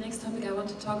money, the next topic I want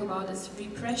to talk about is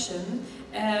repression,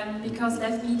 because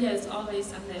left media is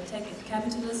always under attack in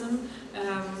capitalism,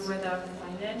 whether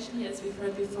financially, as we've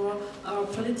heard before, or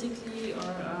politically,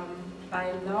 or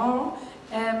by law.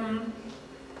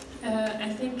 I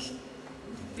think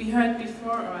we heard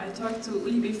before, or I talked to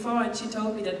Ulli before, and she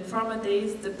told me that in former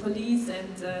days the police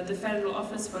and the Federal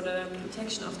Office for the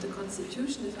Protection of the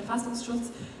Constitution, the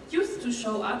Verfassungsschutz, used to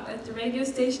show up at the radio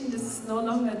station. This is no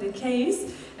longer the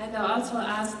case. And I also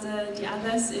asked the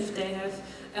others if they have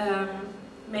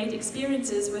made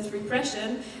experiences with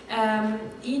repression.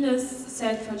 Ines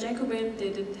said for Jacobin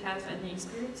they didn't have any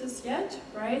experiences yet,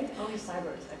 right? Only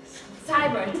cyber attacks.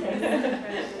 Cyber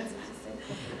attacks.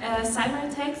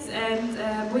 Cyber attacks, and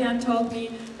Boyan told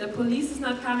me the police is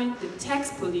not coming, the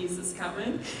tax police is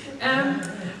coming.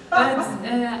 But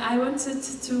I wanted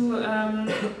to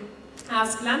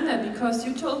ask Landa, because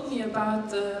you told me about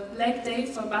the Black Day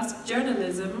for Basque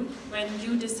journalism when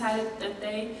you decided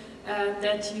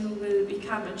that you will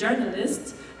become a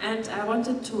journalist, and I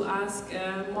wanted to ask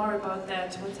more about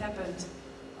that. What happened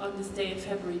on this day in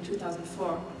February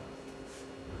 2004?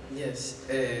 Yes.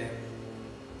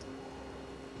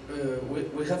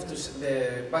 We have to.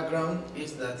 The background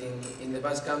is that in the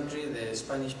Basque country, the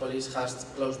Spanish police has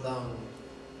closed down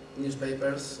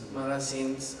newspapers,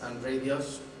 magazines, and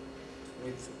radios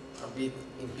with a bit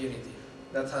impunity.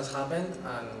 That has happened,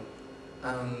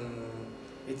 and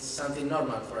it's something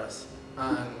normal for us.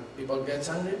 And people get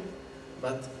angry,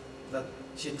 but that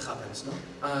shit happens, no?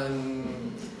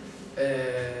 And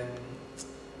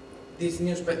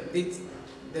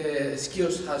the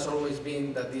excuse has always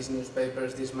been that these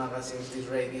newspapers, these magazines, these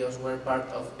radios were part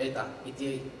of ETA,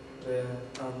 the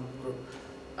armed group,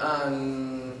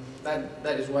 and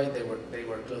that is why they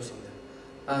were closing them.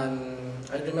 And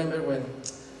I remember when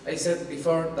I said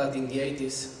before that in the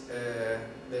 80s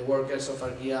the workers of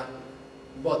Argia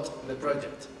bought the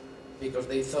project because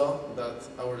they thought that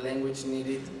our language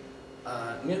needed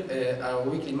a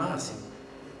weekly magazine.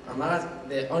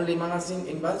 The only magazine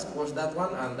in Basque was that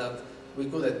one, and that we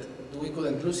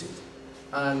couldn't lose it.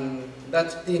 And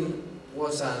that team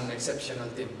was an exceptional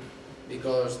team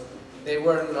because they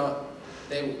were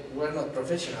not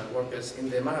professional workers in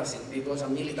the magazine. It was a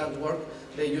militant work.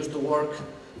 They used to work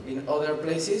in other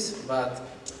places, but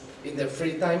in their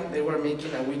free time they were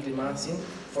making a weekly magazine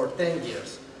for 10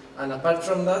 years. And apart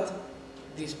from that,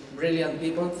 these brilliant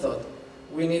people thought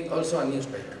we need also a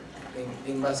newspaper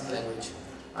in Basque language.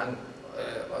 And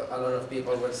a lot of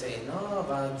people were saying, no,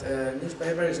 but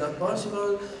newspaper is not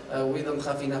possible, we don't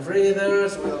have enough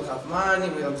readers, we don't have money,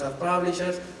 we don't have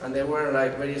publishers, and they were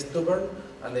like very stubborn,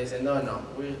 and they said, no,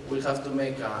 we have to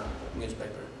make a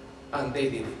newspaper. And they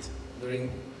did it.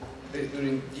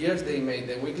 During years they made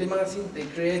the weekly magazine, they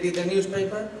created a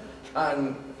newspaper,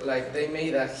 and like they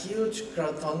made a huge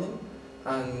crowdfunding,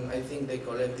 and I think they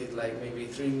collected like maybe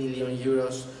 3 million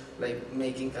euros, like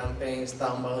making campaigns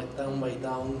town by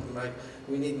town, like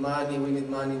we need money, we need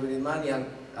money, we need money, and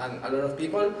a lot of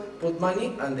people put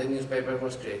money, and the newspaper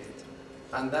was created.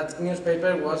 And that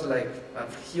newspaper was like a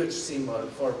huge symbol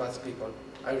for Basque people.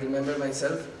 I remember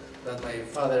myself that my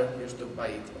father used to buy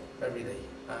it every day.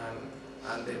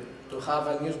 And to have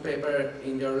a newspaper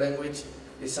in your language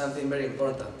is something very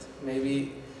important.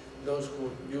 Maybe those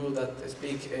that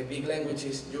speak big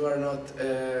languages, you are not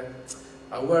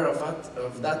aware of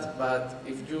that, but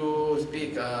if you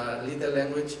speak a little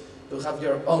language, to have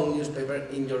your own newspaper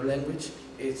in your language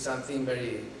is something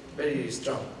very, very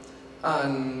strong.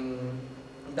 And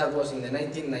that was in the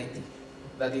 1990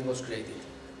 that it was created.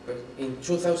 But in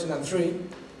 2003,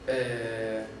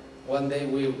 one day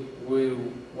we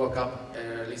woke up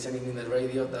listening in the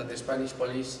radio that the Spanish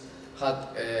police had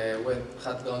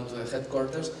gone to the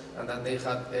headquarters and that they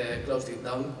had closed it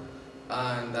down,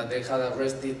 and that they had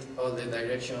arrested all the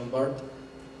direction board,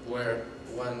 where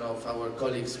one of our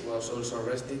colleagues was also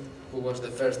arrested, who was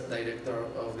the first director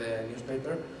of the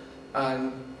newspaper.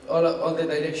 And all the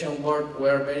direction board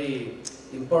were very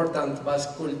important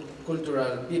Basque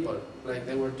cultural people, like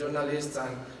they were journalists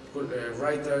and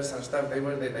writers and stuff. They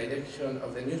were the direction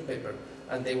of the newspaper,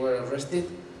 and they were arrested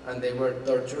and they were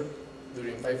tortured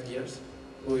during 5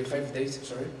 days,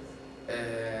 sorry.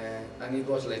 And it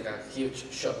was like a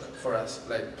huge shock for us.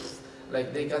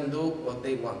 Like they can do what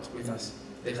they want with us.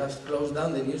 They have closed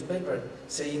down the newspaper,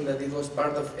 saying that it was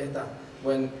part of ETA,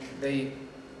 when they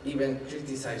even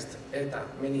criticized ETA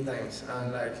many times.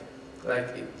 And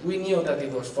we knew that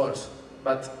it was false,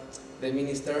 but the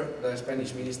minister, the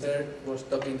Spanish minister, was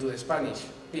talking to the Spanish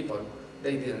people.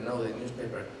 They didn't know the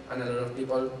newspaper, and a lot of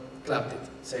people clapped it,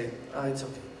 saying, it's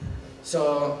okay.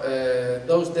 So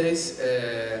those days,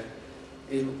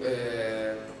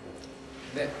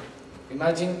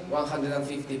 imagine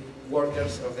 150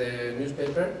 workers of the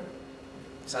newspaper.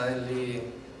 Suddenly,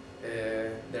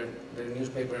 their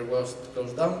newspaper was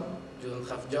closed down. You don't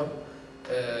have job.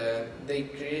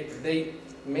 They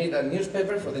made a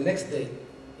newspaper for the next day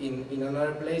in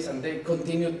another place, and they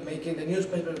continued making the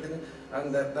newspaper,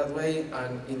 and that way.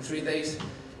 And in 3 days,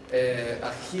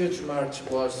 a huge march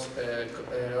was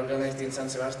organized in San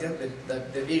Sebastian,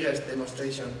 the biggest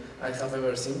demonstration I have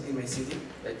ever seen in my city.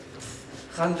 Like,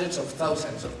 hundreds of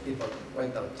thousands of people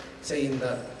went out saying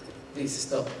that please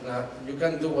stop. Now you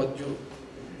can't do what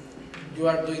you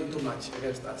are doing too much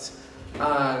against us.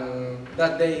 And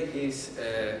that day is,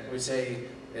 we say,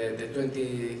 the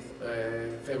 20th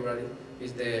February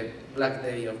is the Black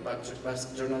Day of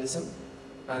Basque journalism.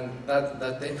 And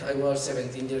that day I was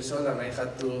 17 years old, and I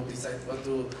had to decide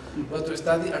what to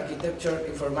study, architecture,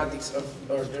 informatics,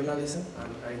 or journalism.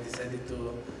 And I decided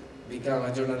to become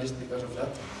a journalist because of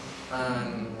that.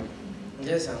 And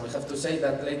yes, and we have to say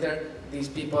that later these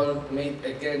people made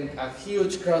again a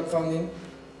huge crowdfunding,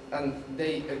 and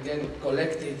they again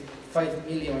collected 5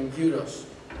 million euros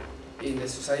in the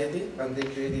society, and they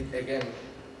created again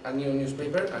a new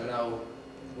newspaper, and now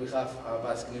we have a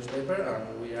Basque newspaper,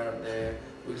 and we are the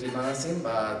weekly magazine.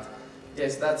 But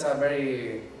yes, that's a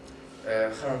very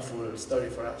harmful story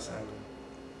for us, and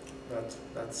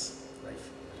that's life.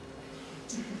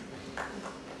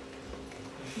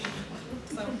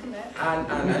 And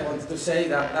I wanted to say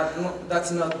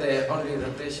that's not the only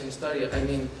rotation story. I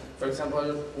mean, for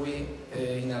example, we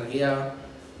in Argia,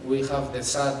 we have the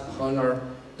sad honor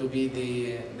to be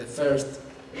the first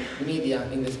media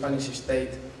in the Spanish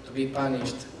state to be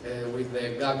punished with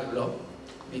the gag law,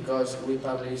 because we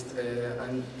published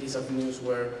a piece of news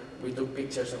where we took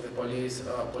pictures of the police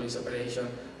operation,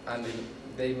 and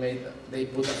they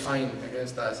put a fine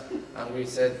against us, and we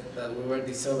said that we were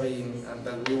disobeying and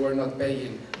that we were not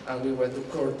paying, and we went to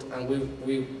court and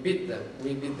we beat them.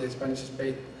 We beat the Spanish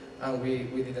state, and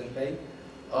we didn't pay.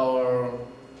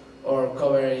 Or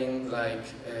covering like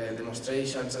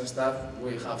demonstrations and stuff,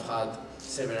 we have had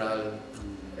several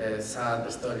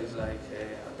sad stories like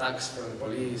attacks from the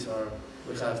police, or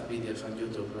we have videos on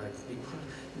YouTube like people,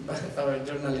 our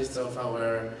journalists of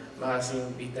our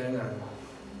magazine beaten. And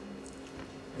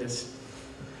yes.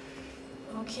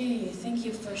 Okay, thank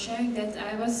you for sharing that.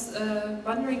 I was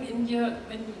wondering when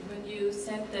you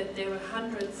said that there were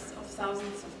hundreds of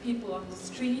thousands of people on the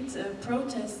street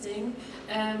protesting.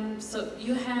 So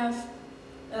you have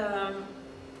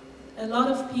a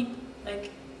lot of people,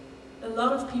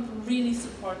 really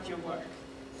support your work.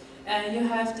 You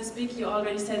have this big, you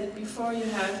already said it before, you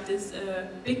have this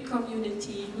big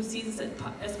community who sees it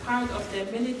as part of their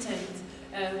militant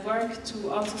work to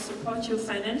also support you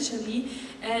financially.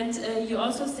 And you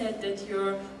also said that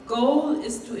your goal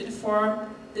is to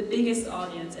inform the biggest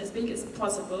audience, as big as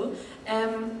possible.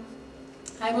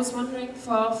 I was wondering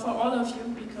for all of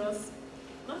you, because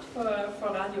not for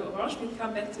Radio Orange, we'll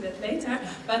come back to that later,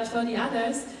 but for the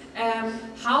others,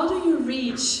 how do you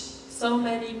reach so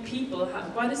many people?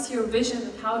 What is your vision,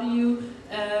 and how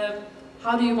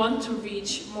do you want to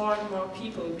reach more and more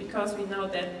people? Because we know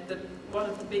that one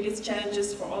of the biggest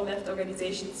challenges for all left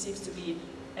organizations seems to be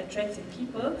attracting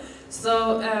people.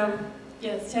 So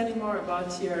yes, tell me more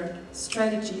about your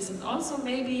strategies, and also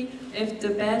maybe if the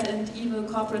bad and evil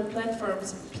corporate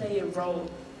platforms play a role.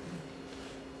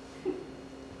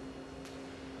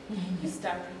 You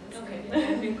start. Okay.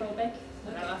 And we go back.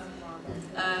 Okay.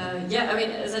 Yeah, I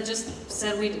mean, as I just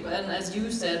said, and as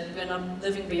you said, we're not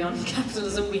living beyond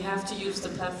capitalism. We have to use the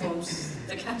platforms,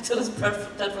 the capitalist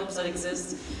platforms that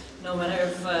exist, no matter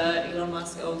if Elon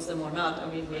Musk owns them or not. I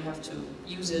mean, we have to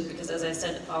use it because, as I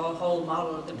said, our whole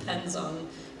model depends on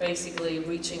basically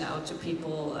reaching out to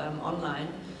people online.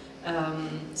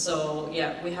 So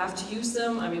yeah, we have to use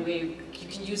them. I mean, you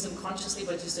can use them consciously,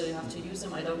 but you still have to use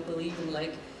them. I don't believe in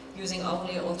like using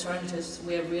only alternatives.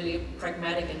 We are really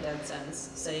pragmatic in that sense,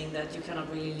 saying that you cannot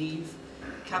really leave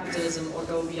capitalism or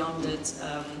go beyond it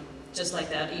just like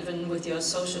that. Even with your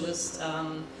socialist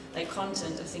like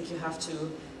content, I think you have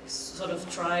to sort of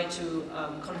try to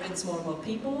convince more and more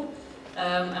people.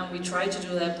 And we try to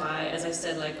do that by, as I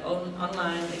said, like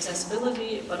online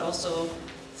accessibility, but also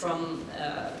from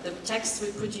the text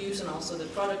we produce and also the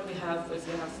product we have. If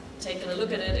you have taken a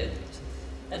look at it, it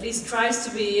at least tries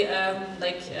to be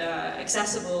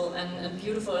accessible and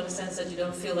beautiful in the sense that you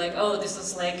don't feel like, oh, this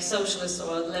is like socialist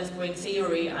or left-wing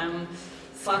theory,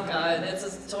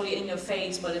 that's totally in your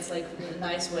face, but it's like a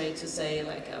nice way to say,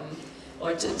 like,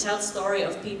 or to tell story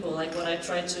of people, like what I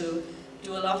try to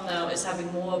do a lot now is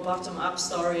having more bottom-up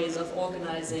stories of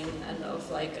organizing and of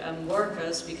like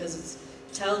workers, because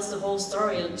it tells the whole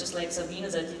story, just like Sabine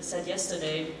said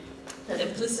yesterday, that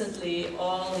implicitly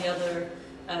all the other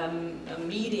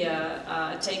media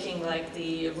are taking like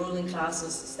the ruling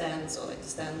classes stance, or like the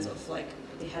stance of like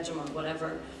the hegemon,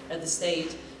 whatever, at the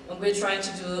state. And we're trying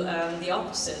to do the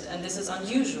opposite, and this is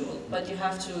unusual, but you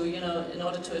have to, you know, in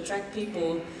order to attract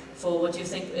people for what you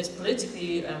think is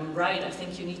politically right, I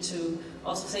think you need to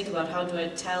also think about how do I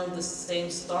tell the same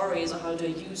stories, or how do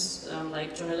I use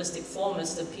like journalistic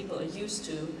formats that people are used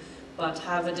to, but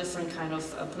have a different kind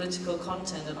of political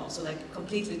content and also like a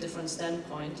completely different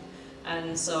standpoint.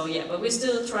 And so, yeah, but we're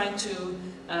still trying to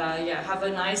have a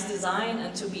nice design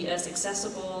and to be as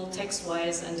accessible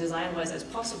text-wise and design-wise as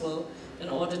possible, in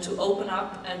order to open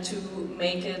up and to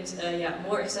make it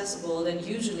more accessible than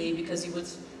usually, because you would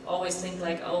always think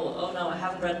like, oh no, I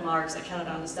haven't read Marx, I cannot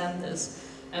understand this.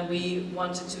 And we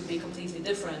wanted to be completely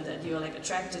different, that you're like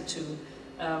attracted to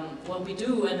what we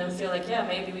do, and then feel like, yeah,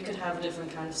 maybe we could have a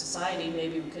different kind of society,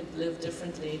 maybe we could live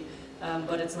differently,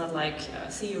 but it's not like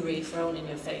theory thrown in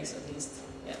your face, at least.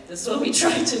 Yeah, this is what we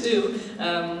try to do.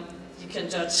 You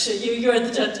can judge, you're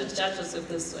the judges if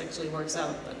this actually works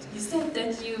out. But you said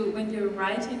that you, when you're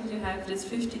writing, you have this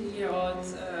 15-year-old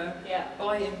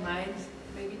boy in mind.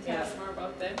 Maybe tell us more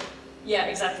about that. Yeah,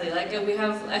 exactly. Like we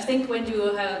have, I think when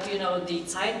you have, you know, the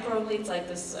Zeit probably, it's like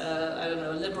this, I don't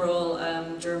know, liberal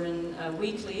German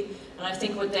weekly, and I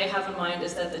think what they have in mind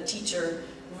is that the teacher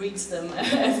reads them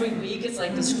every week. It's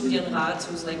like the Studienrat,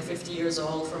 who's like 50 years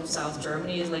old from South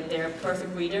Germany, is like their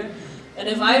perfect reader. And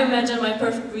if I imagine my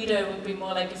perfect reader, it would be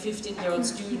more like a 15-year-old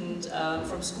student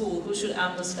from school who should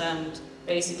understand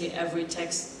basically every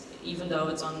text, even though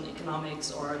it's on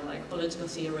economics or like political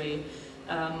theory,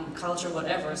 culture,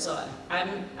 whatever. So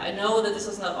I know that this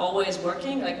is not always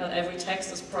working. Like not every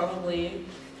text is probably,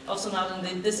 also not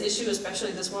in this issue,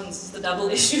 especially this one. This is the double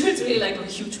issue. It's really like a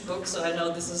huge book, so I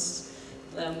know this is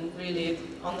really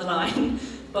on the line.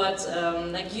 But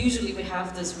like usually we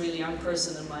have this really young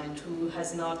person in mind who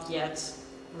has not yet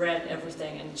read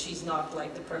everything, and she's not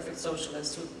like the perfect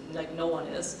socialist, who like no one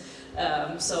is.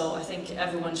 So I think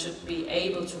everyone should be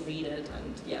able to read it,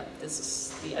 and yeah, this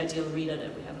is the ideal reader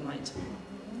that we have in mind.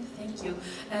 Thank you.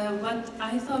 What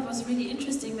I thought was really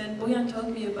interesting when Boyan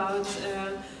told me about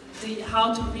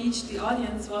how to reach the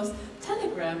audience was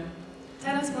Telegram.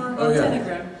 Tell us more about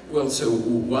Telegram. Well, so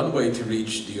one way to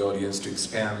reach the audience, to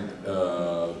expand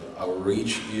our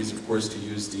reach, is of course to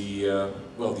use the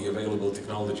available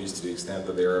technologies to the extent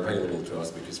that they are available to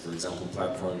us. Because, for example,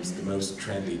 platforms, the most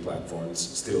trendy platforms,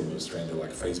 still most trendy,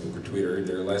 like Facebook or Twitter,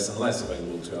 they're less and less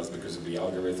available to us because of the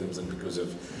algorithms and because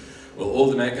of, well, all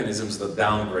the mechanisms that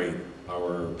downgrade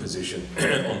our position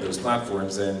on those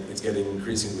platforms, and it's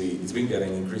been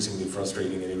getting increasingly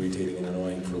frustrating and irritating and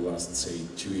annoying for the last, say,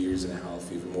 2 years and a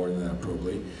half, even more than that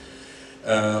probably.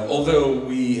 Although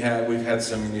we've had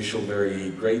some initial very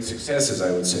great successes,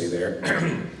 I would say, there,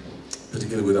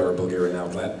 particularly with our Bulgarian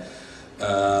outlet,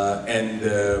 I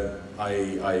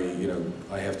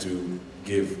have to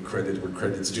give credit where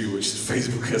credit's due, which is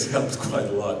Facebook has helped quite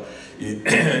a lot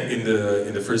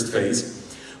in the first phase.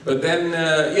 But then,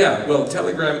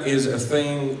 Telegram is a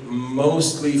thing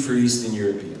mostly for Eastern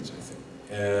Europeans, I think,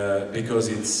 because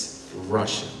it's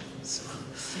Russian. So,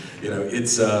 you know,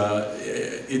 it's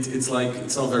like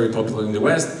it's not very popular in the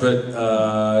West, but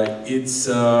it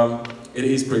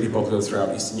is pretty popular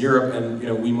throughout Eastern Europe, and you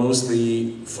know, we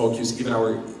mostly focus. Even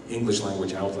our English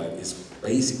language outlet is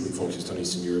basically focused on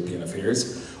Eastern European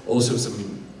affairs. Also,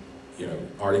 some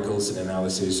articles and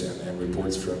analysis and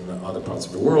reports from other parts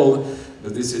of the world,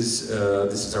 but this is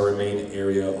our main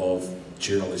area of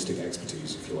journalistic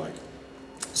expertise, if you like.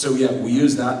 So yeah, we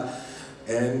use that,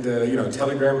 and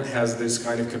Telegram has this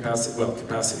kind of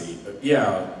capacity. It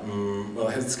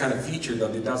has this kind of feature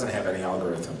that it doesn't have any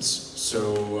algorithms.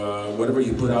 So whatever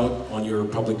you put out on your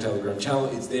public Telegram channel,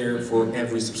 it's there for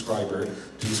every subscriber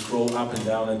to scroll up and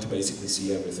down and to basically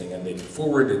see everything, and they can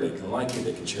forward it, they can like it,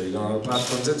 they can share it on other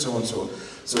platforms, and so on and so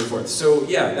forth. So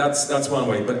yeah, that's one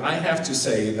way. But I have to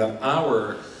say that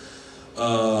our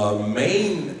the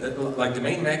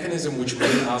main mechanism which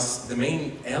made us, the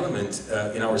main element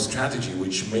in our strategy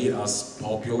which made us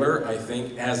popular, I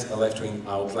think, as a left-wing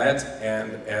outlet,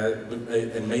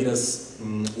 and made us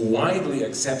widely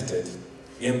accepted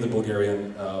in the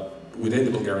Bulgarian, within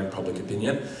the Bulgarian public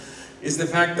opinion, is the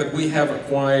fact that we have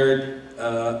acquired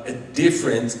a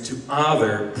different to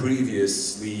other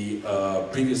previous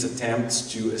attempts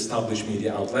to establish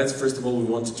media outlets. First of all, we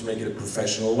wanted to make it a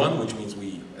professional one, which means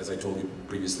we, as I told you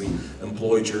previously,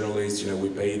 employ journalists. We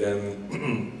pay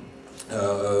them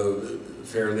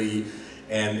fairly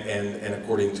and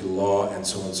according to law and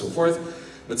so on and so forth.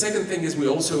 But second thing is we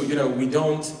also, you know, we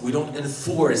don't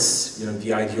enforce, you know,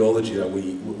 the ideology that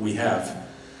we have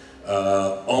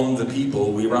on the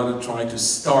people. We rather try to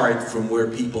start from where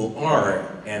people are,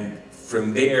 and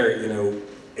from there, you know,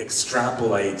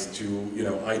 extrapolate to, you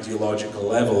know, ideological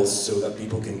levels so that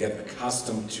people can get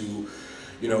accustomed to,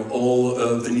 you know, all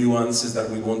the nuances that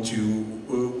we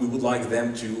would like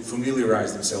them to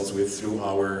familiarize themselves with through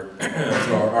our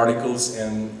articles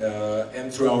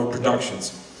and through our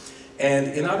productions. And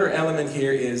another element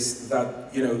here is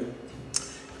that, you know,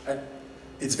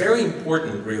 it's very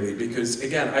important, really, because,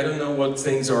 again, I don't know what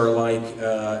things are like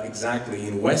exactly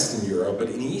in Western Europe, but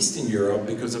in Eastern Europe,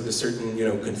 because of the certain, you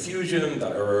know, confusion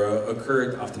that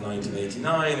occurred after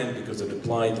 1989, and because of the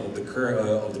plight of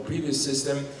the previous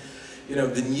system, you know,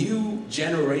 the new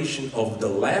generation of the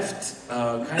left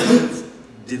kind of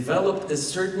developed a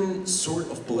certain sort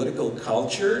of political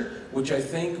culture, which I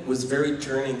think was very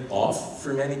turning off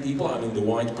for many people, I mean the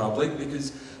wide public,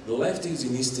 because the lefties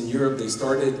in Eastern Europe, they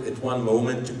started at one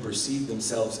moment to perceive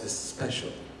themselves as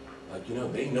special. Like, you know,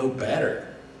 they know better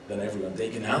than everyone. They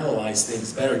can analyze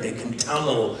things better. They can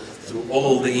tunnel through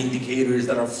all the indicators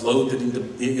that are floated in the,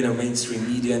 you know, mainstream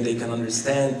media, and they can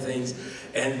understand things.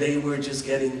 And they were just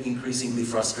getting increasingly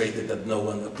frustrated that no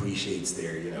one appreciates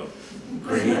their, you know,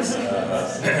 great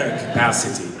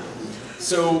capacity.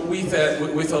 So we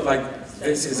thought like,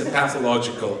 this is a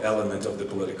pathological element of the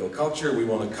political culture. We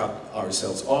want to cut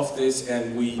ourselves off this,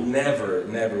 and we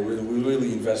we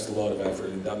really invest a lot of effort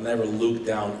in that, never look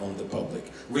down on the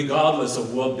public. Regardless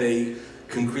of what they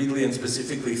concretely and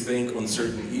specifically think on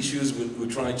certain issues, we're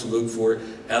trying to look for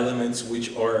elements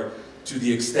which are, to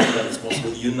the extent that it's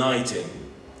possible, uniting.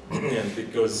 And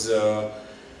because,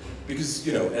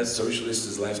 you know, as socialists,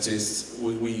 as leftists,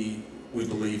 we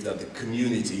believe that the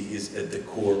community is at the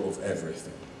core of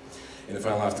everything in the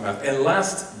final aftermath. And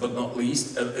last but not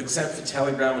least, except for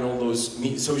Telegram and all those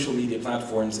social media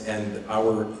platforms and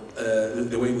our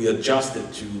the way we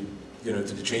adjusted to, you know,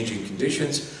 to the changing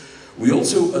conditions, we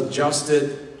also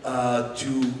adjusted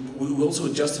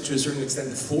to a certain extent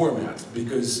the format,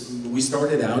 because we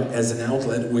started out as an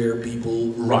outlet where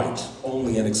people write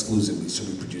only and exclusively. So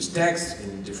we produce text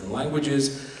in different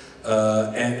languages.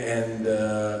 And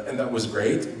that was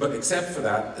great, but except for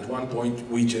that, at one point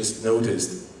we just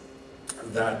noticed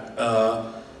that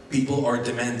people are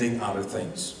demanding other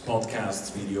things: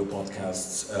 podcasts, video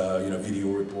podcasts, you know, video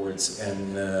reports,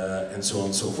 and so on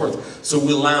and so forth. So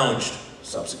we launched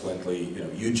subsequently, you know,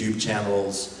 YouTube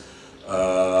channels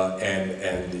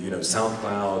and you know,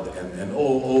 SoundCloud and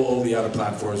all the other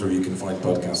platforms where you can find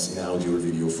podcasts in audio or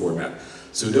video format.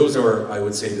 So those are, I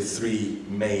would say, the three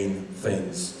main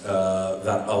things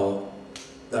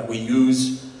that we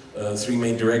use, three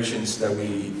main directions that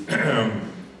we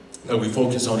that we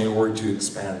focus on in order to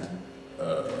expand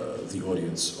the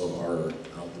audience of our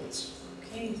outlets.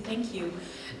 Okay, thank you.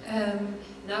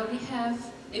 Now we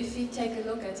have, if we take a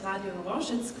look at Radio Orange,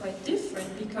 it's quite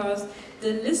different because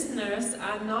the listeners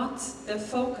are not the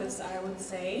focus, I would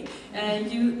say.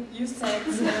 You said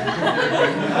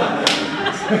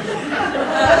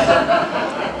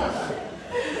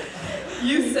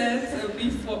you said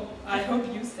before. I hope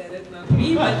you said it, not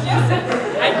me, but you said.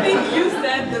 I think you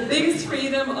said the biggest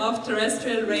freedom of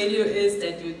terrestrial radio is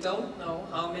that you don't know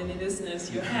how many listeners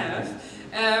you have.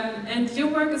 And your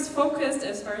work is focused,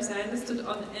 as far as I understood,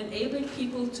 on enabling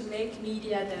people to make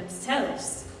media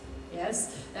themselves.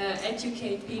 Yes,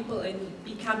 educate people in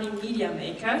becoming media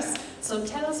makers. So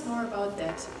tell us more about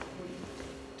that.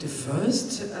 The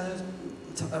first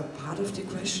part of the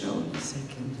question, or the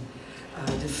second?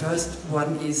 The first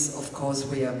one is, of course,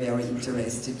 we are very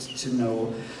interested to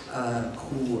know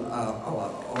who are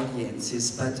our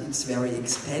audiences, but it's very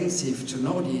expensive to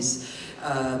know this.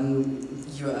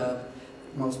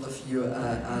 Most of you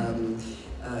are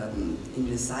in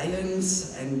the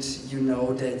science, and you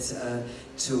know that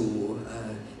to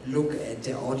look at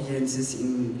the audiences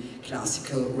in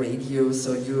classical radio,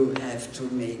 so you have to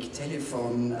make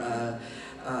telephone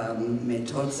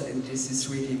methods, and this is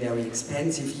really very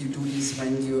expensive. You do this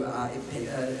when you are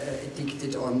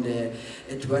addicted on the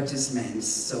advertisements,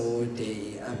 so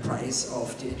the price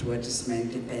of the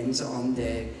advertisement depends on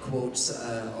the quotes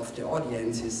of the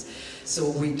audiences. So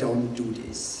we don't do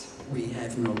this. we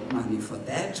have no money for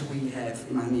that. We have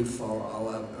money for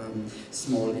our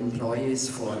small employees,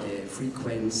 for the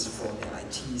frequency, for the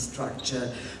IT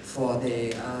structure, for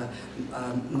the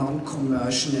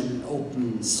non-commercial and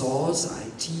open source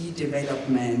IT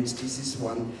development. This is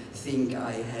one thing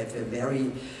I have a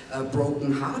very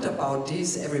broken heart about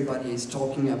this. Everybody is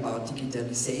talking about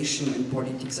digitalization and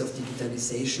politics of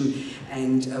digitalization,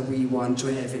 and we want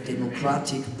to have a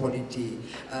democratic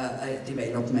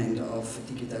development of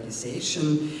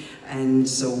digitalization, and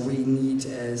so we need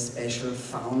special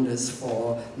founders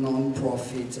for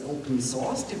non-profit open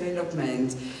source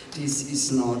development. This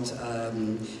is not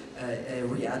a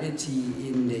reality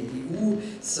in the EU,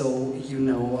 so you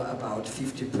know about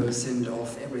 50%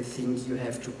 of everything you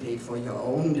have to pay for your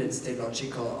own. That's the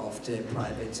logical of the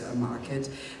private market,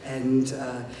 and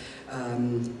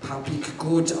public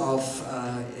good of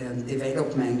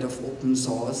development of open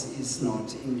source is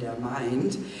not in their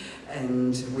mind.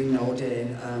 And we know the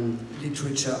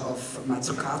literature of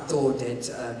Mazzucato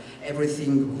that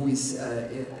everything who is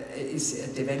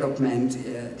developed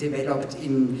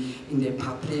in the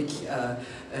public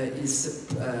is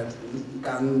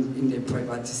done in the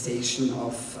privatization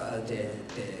of the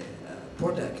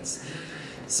products.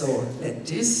 So that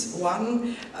this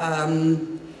one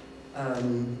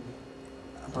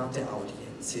about the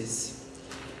audiences.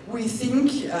 We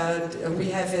think we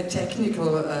have a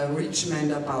technical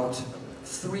reachment about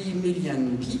 3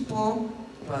 million people,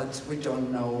 but we don't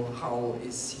know how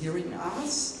is hearing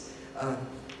us,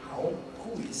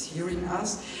 who is hearing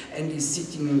us, and is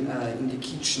sitting in the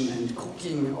kitchen and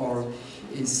cooking, or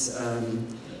is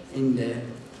in the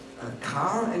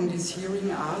car and is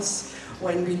hearing us.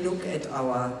 When we look at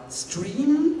our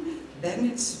stream, then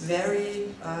it's very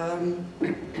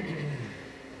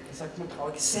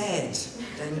sad.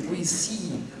 Then we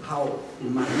see how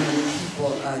many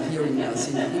people are hearing us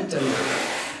in the internet.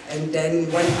 And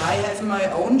then when I have my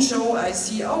own show, I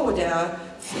see, oh, there are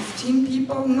 15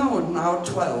 people? No, now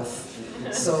 12.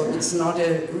 So it's not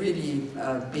a really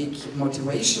big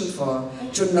motivation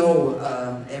to know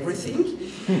everything.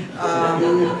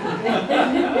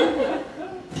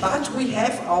 But we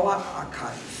have our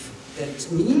archive.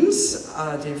 That means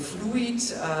the fluid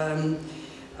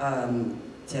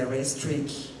terrestrial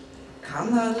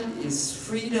canal is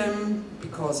freedom,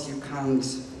 because you can't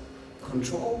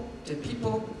control the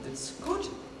people. That's good.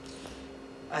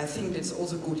 I think that's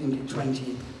also good in the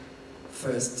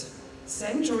 21st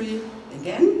century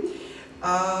again.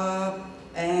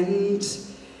 And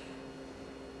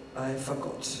I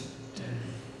forgot.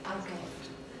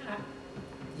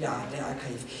 Yeah, the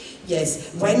archive.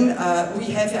 Yes, when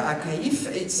we have an archive,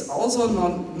 it's also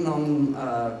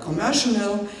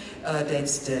non-commercial.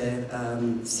 That's the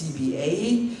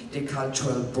CBA, the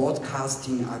Cultural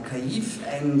Broadcasting Archive,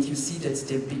 and you see that's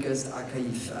the biggest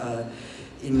archive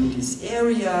in this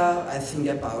area. I think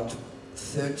about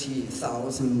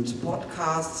 30,000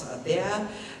 podcasts are there,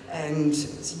 and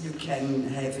you can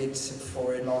have it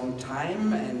for a long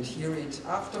time and hear it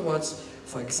afterwards.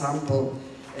 For example,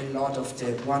 a lot of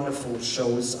the wonderful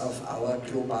shows of our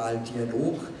Global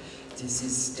Dialog. This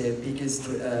is the biggest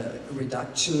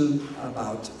reduction,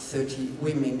 about 30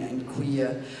 women and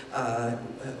queer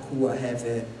who have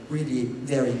a really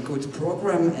very good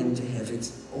program, and they have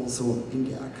it also in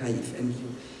the archive, and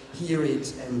you hear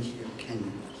it and you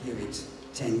can hear it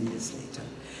 10 years later.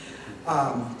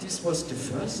 This was the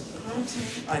first part.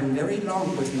 I'm very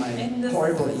long with my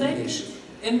horrible English.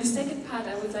 In the second part,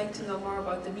 I would like to know more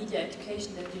about the media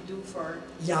education that you do for...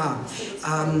 Yeah,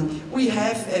 we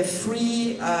have a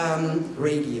free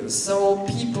radio, so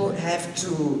people have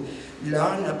to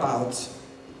learn about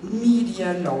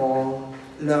media law,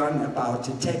 learn about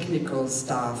the technical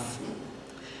stuff,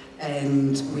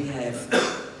 and we have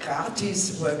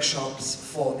gratis workshops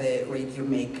for the radio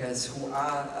makers who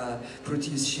are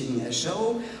producing a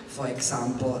show. For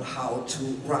example, how to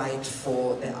write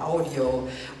for the audio,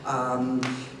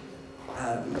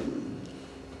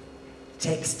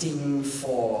 texting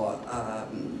for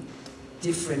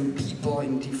different people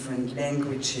in different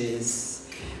languages,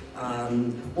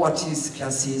 what is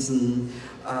classism,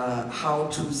 how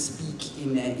to speak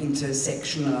in an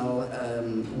intersectional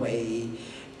way,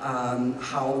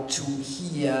 how to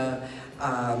hear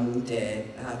the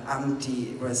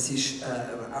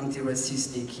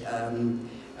anti-racistic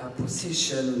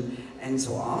position, and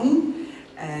so on.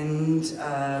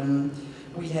 And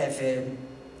we have a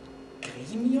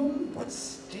gremium,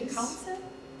 what's this? Council?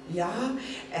 Yeah,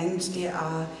 and they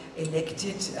are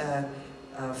elected,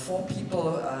 4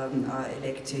 people are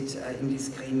elected in this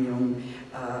gremium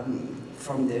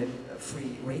from the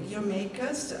free radio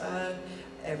makers.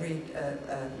 every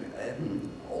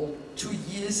all 2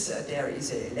 years there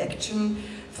is an election.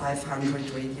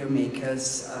 500 radio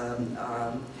makers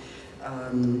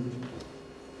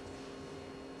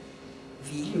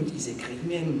wählen diese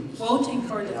Gremien. Voting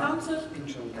for the Ja, council. ich bin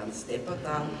schon ganz deppert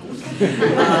da.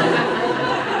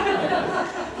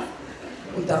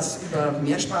 Und das über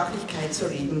Mehrsprachigkeit zu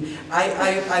reden.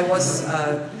 I was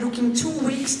looking 2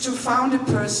 weeks to find a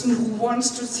person who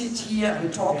wants to sit here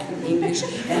and talk in English,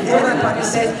 and everybody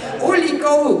said, Ulli,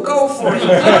 go for it,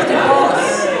 you're the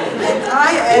boss. And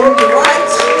I am the right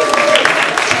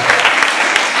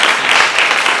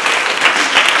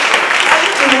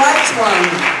one.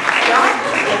 Yeah?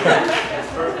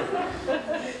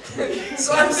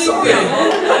 So I'm sorry.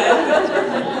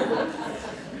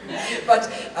 But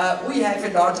we have a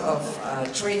lot of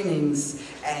trainings,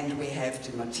 and we have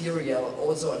the material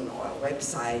also on our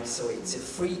website, so it's a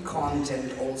free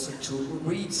content also to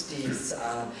read this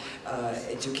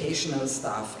educational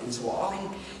stuff and so on.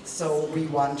 So we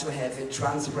want to have a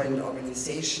transparent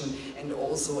organization and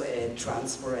also a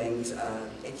transparent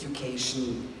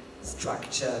education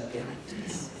structure behind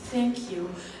this. Thank you.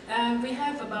 We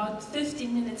have about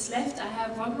 15 minutes left. I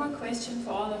have one more question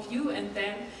for all of you, and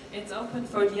then it's open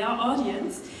for the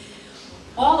audience.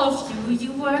 All of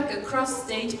you work across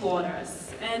state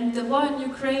borders, and the war in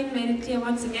Ukraine made it clear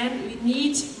once again we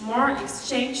need more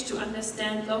exchange to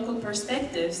understand local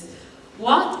perspectives.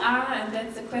 What are, and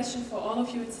that's the question for all of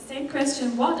you, it's the same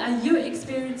question, what are your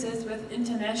experiences with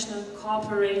international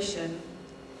cooperation?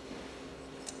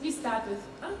 We start with,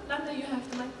 Landa, you have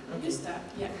the mic. Okay. You start,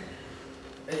 yeah.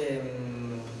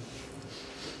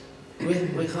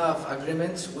 We have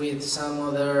agreements with some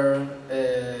other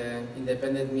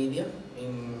independent media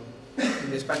in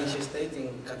the Spanish state, in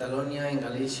Catalonia, in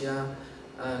Galicia,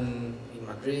 and in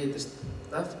Madrid,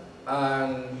 stuff.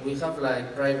 And we have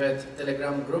like private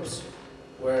Telegram groups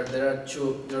where there are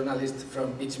 2 journalists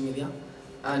from each media.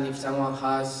 And if someone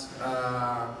has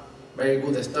a very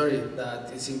good story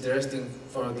that is interesting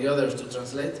for the others to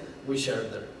translate, we share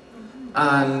there.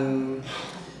 And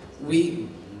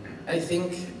I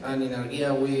think, and in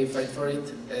Argia we fight for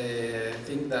it,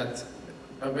 think that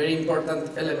a very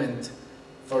important element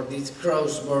for this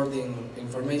cross-border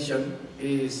information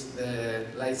is the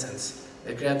license,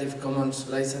 the Creative Commons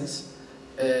license.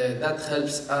 That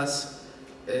helps us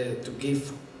to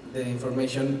give the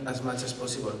information as much as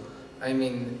possible. I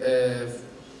mean,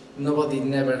 nobody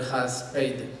never has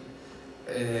paid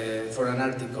for an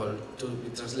article to be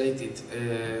translated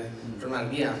from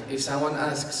Argia. If someone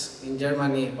asks in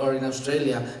Germany or in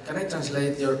Australia, can I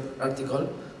translate your article?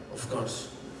 Of course,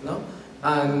 no?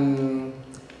 And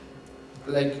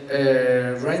like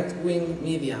right-wing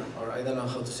media, or I don't know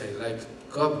how to say, like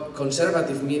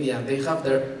conservative media, they have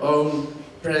their own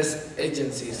press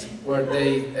agencies where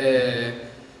they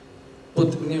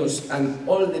put news, and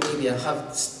all the media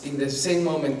have in the same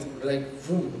moment, like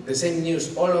boom, the same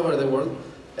news all over the world.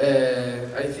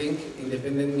 I think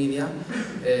independent media,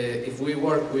 if we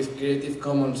work with Creative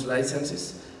Commons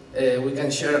licenses, we can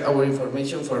share our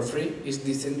information for free. It's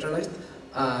decentralized,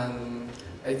 and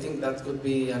I think that could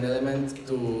be an element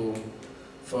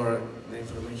for the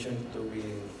information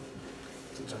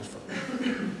to transfer.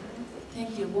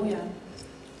 Thank you, Boyan.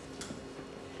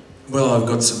 Well, I've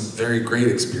got some very great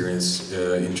experience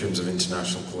in terms of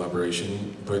international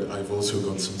collaboration, but I've also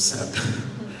got some sad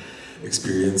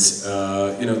experience.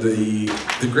 You know, the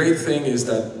great thing is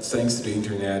that thanks to the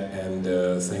internet and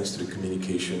thanks to the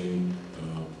communication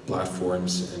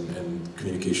platforms and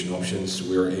communication options,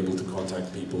 we were able to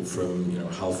contact people from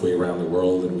halfway around the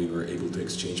world, and we were able to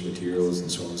exchange materials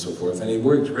and so on and so forth. And it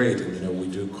worked great. And we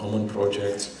do common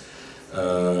projects.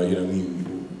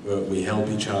 We help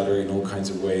each other in all kinds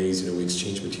of ways. We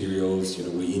exchange materials.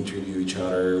 We interview each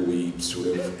other. We sort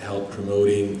of help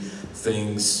promoting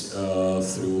things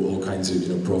through all kinds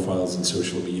of profiles in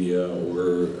social media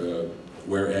or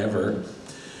wherever.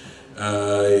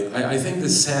 I think the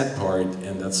sad part,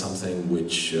 and that's something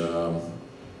which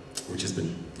has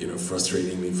been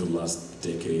frustrating me for the last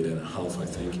decade and a half, I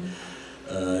think,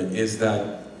 is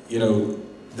that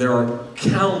there are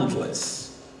countless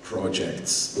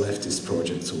projects, leftist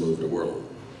projects all over the world.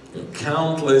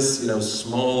 Countless,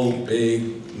 small,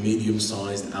 big,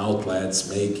 medium-sized outlets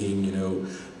making,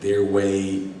 their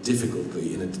way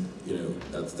difficultly. And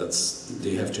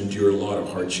they have to endure a lot of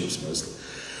hardships mostly.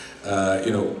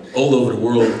 All over the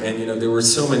world, and there were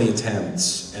so many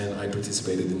attempts, and I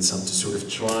participated in some to sort of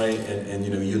try and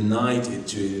unite it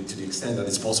to the extent that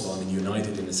it's possible. I mean, unite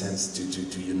it in a sense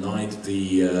to unite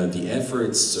the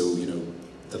efforts, so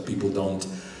that people don't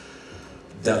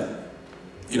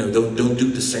you know, don't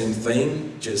do the same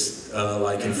thing, just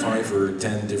like in 5 or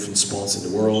 10 different spots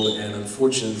in the world. And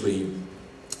unfortunately,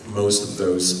 most of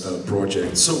those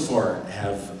projects so far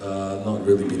have not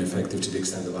really been effective to the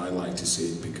extent that I like to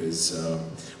see it, because,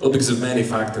 well, because of many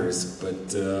factors.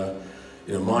 But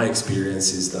you know, my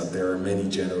experience is that there are many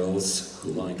generals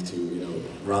who like to, you know,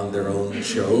 run their own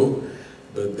show,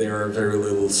 but there are very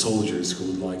little soldiers who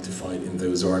would like to fight in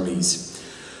those armies.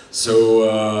 So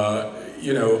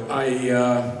you know,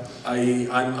 I'm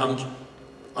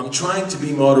trying to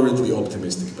be moderately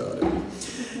optimistic about it.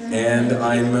 And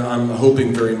I'm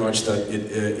hoping very much that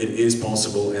it is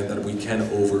possible, and that we can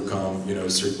overcome, you know,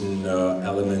 certain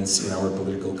elements in our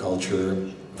political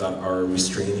culture that are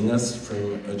restraining us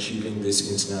from achieving this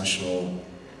international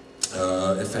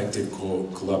effective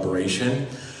collaboration.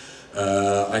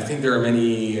 I think there are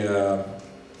many,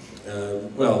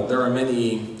 well, there are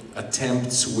many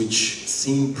attempts which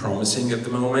seem promising at the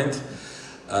moment.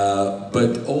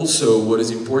 But also what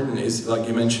is important is, like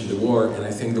you mentioned, the war, and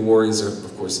I think the war is,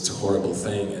 of course, it's a horrible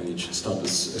thing and it should stop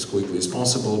as quickly as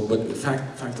possible, but the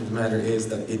fact of the matter is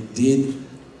that it did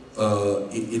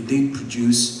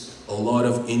produce a lot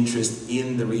of interest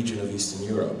in the region of Eastern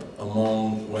Europe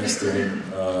among Western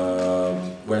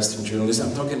journalists.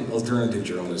 I'm talking alternative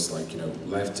journalists, like, you know,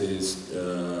 leftist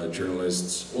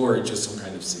journalists, or just some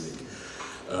kind of civic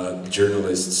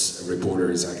journalists,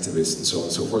 reporters, activists, and so on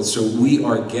and so forth. So we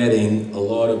are getting a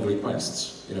lot of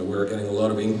requests. You know, we're getting a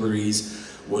lot of inquiries.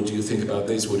 What do you think about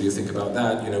this? What do you think about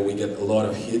that? You know, we get a lot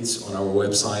of hits on our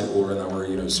website or on our,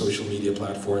 you know, social media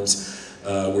platforms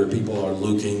where people are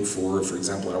looking for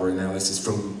example, our analysis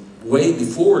from way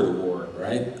before the war,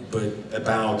 right? But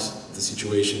about the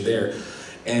situation there.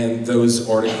 And those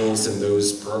articles and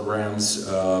those programs,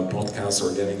 podcasts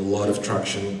are getting a lot of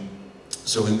traction.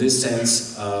 So in this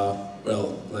sense,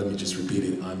 well, let me just repeat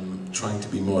it, I'm trying to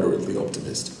be moderately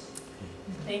optimistic.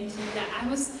 Thank you. Yeah, I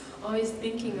was always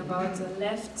thinking about the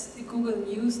left Google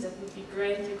News. That would be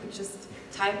great. You could just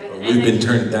type in. We've been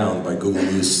turned down by Google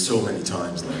News so many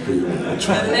times. Like we were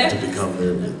trying to become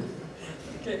their.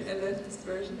 Okay, a leftist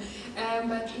version.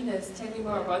 But Ines, tell me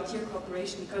more about your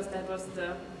cooperation, because that was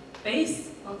the base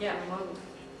of your model.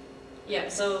 Yeah.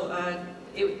 So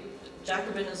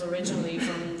Jacobin is originally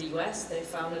from the US. They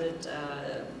founded it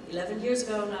 11 years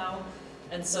ago now.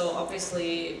 And so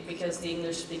obviously, because the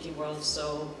English-speaking world is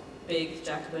so big,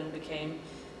 Jacobin became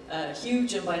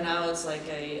huge, and by now it's like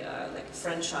a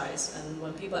franchise. And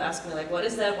when people ask me, like, what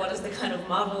is that? What is the kind of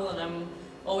model? And I'm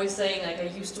always saying, like, I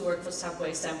used to work for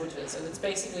Subway sandwiches, and it's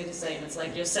basically the same. It's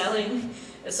like you're selling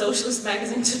a socialist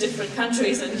magazine to different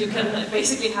countries, and you can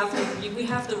basically we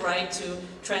have the right to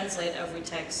translate every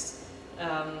text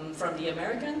from the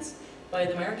Americans, by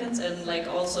the Americans, and like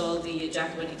also the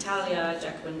Jacobin Italia,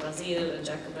 Jacobin Brazil, and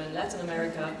Jacobin Latin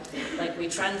America. Like we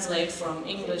translate from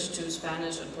English to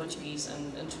Spanish and Portuguese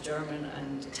and to German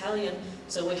and Italian.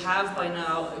 So we have by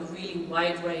now a really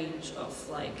wide range of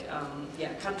like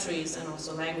countries and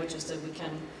also languages that we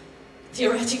can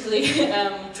theoretically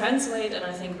translate. And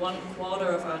I think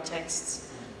 1/4 of our texts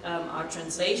are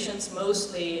translations,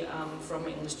 mostly from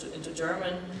English into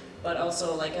German. But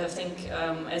also, like, I think,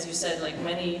 as you said, like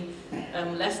many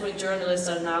left-wing journalists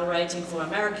are now writing for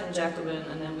American Jacobin,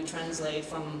 and then we translate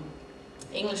from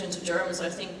English into German. So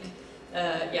I think,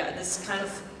 this kind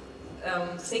of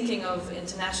thinking of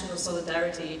international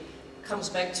solidarity comes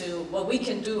back to what we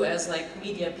can do as like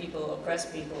media people or press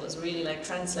people, is really like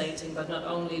translating, but not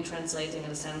only translating in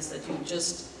the sense that you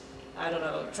just, I don't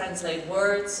know, translate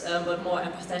words, but more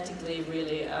empathetically,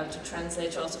 really, to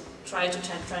translate, to also try to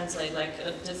translate like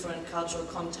a different cultural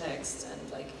context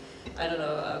and like, I don't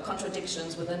know,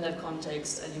 contradictions within that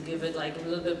context, and you give it like a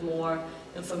little bit more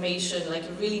information. Like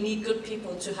you really need good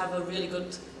people to have a really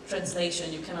good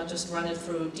translation. You cannot just run it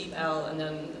through DeepL and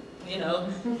then, you know,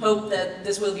 hope that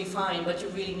this will be fine, but you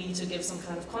really need to give some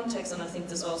kind of context, and I think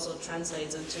this also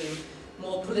translates into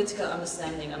more political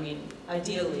understanding. I mean,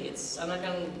 ideally, I'm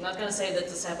not gonna say that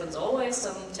this happens always.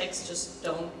 Some texts just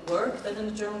don't work then in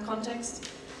the German context.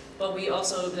 But we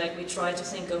also we try to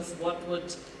think of what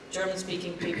would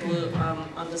German-speaking people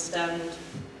understand.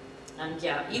 And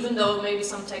yeah, even though maybe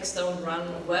some texts don't run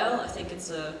well, I think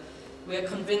we are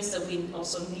convinced that we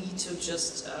also need to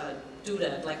just do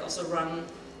that. Like also run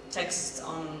texts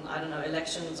on, I don't know,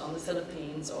 elections on the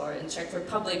Philippines or in Czech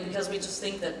Republic, because we just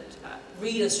think that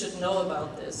readers should know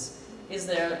about this. Is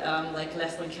there like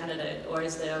left-wing candidate, or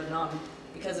is there none?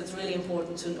 Because it's really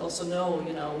important to also know,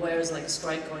 you know, where is like a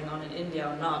strike going on in India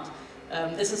or not.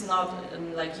 This is not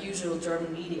like usual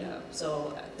German media,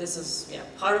 so this is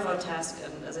part of our task.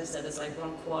 And as I said, it's like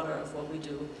 1/4 of what we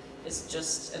do is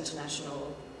just international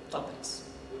topics.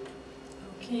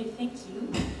 Okay. Okay, thank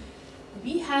you.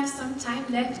 We have some time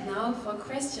left now for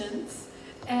questions.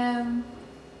 Can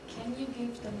you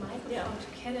give the microphone to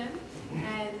Kerem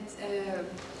and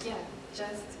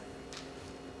just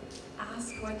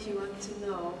ask what you want to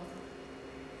know.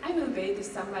 I will wait if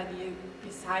somebody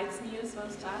besides Niels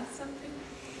wants to ask something.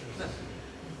 No.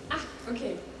 Ah,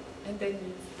 okay. And then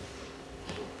you.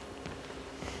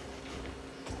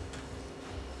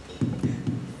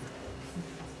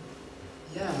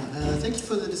 Thank you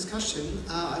for the discussion.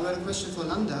 I've got a question for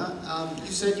Landa.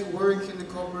 You said you work in a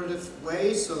cooperative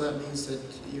way, so that means that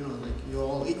like you're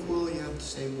all equal, you have the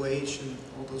same wage and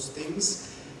all those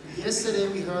things. Yesterday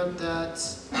we heard that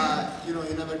you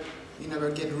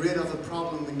never get rid of a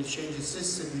problem when you change a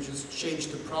system. You just change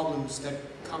the problems that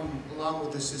come along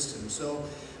with the system. So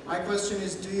my question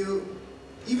is, do you,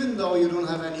 even though you don't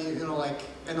have any, like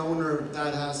an owner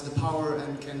that has the power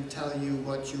and can tell you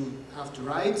what you have to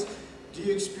write, do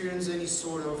you experience any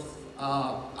sort of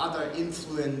other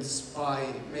influence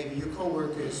by maybe your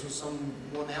co-workers or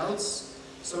someone else?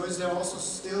 So is there also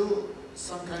still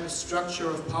some kind of structure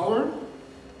of power?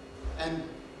 And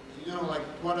like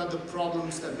what are the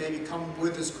problems that maybe come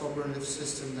with this cooperative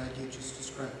system that you just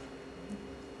described?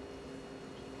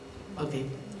 Okay.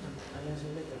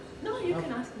 No, you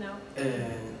can ask now.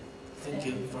 Thank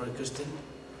you for the question.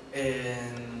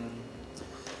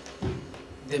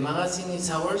 The magazine is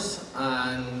ours,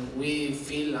 and we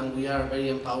feel and we are very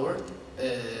empowered.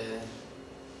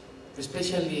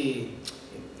 Especially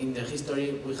in the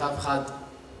history, we have had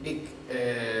big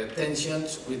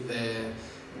tensions with the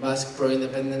Basque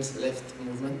pro-independence left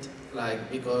movement,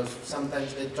 because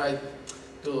sometimes they try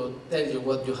to tell you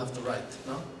what you have to write,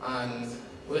 no? And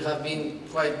we have been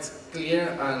quite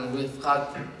clear, and we've had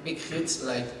big hits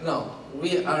no,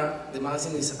 the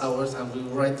magazine is ours and we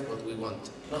write what we want,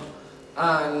 no?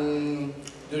 And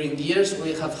during the years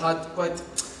we have had quite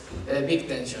big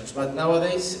tensions, but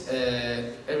nowadays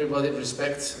everybody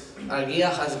respects. Argia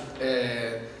has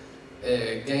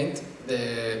gained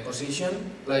the position,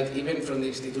 even from the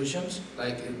institutions,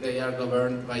 they are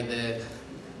governed by the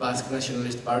Basque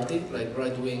Nationalist Party,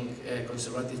 right-wing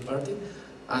conservative party,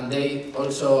 and they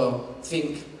also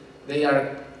think they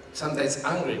are sometimes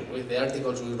angry with the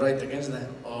articles we write against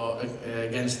them or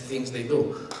against things they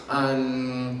do.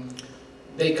 And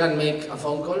they can make a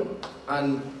phone call,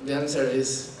 and the answer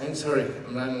is, I'm sorry,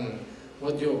 man,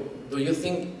 do you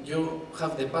think you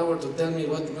have the power to tell me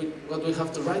what we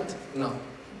have to write? No.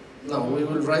 No, we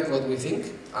will write what we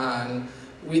think, and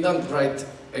we don't write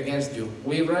against you.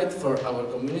 We write for our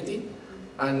community,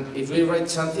 and if we write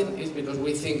something, it's because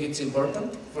we think it's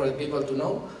important for the people to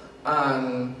know.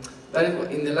 And that is,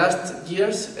 in the last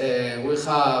years, we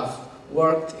have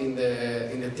worked in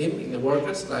the team, in the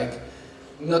workers,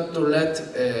 not to let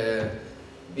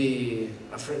be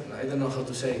afraid. I don't know how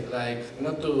to say,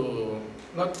 not to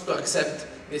accept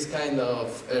this kind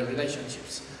of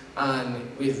relationships.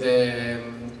 And with the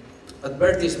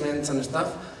advertisements and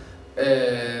stuff,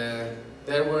 there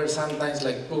were sometimes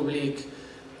public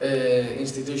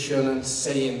institutions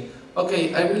saying,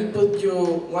 okay, I will put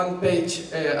you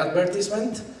one-page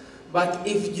advertisement, but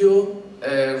if you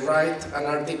write an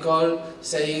article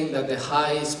saying that the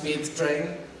high-speed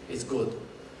train is good,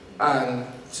 and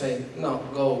say, no,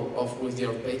 go off with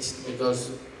your page,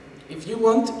 because if you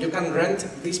want, you can rent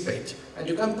this page, and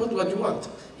you can put what you want,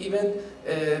 even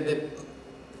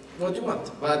what you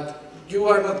want, but you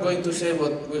are not going to say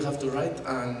what we have to write,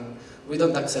 and we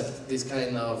don't accept this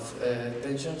kind of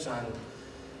tensions. And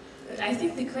I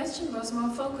think the question was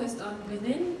more focused on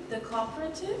within the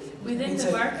cooperative, within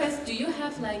the workers. Do you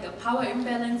have a power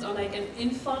imbalance or an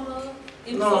informal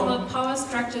power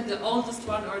structure, the oldest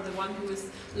one or the one who is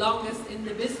longest in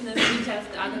the business, who tells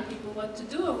the other people what to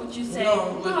do? Or would you say,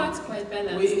 no, it's quite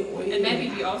balanced? And maybe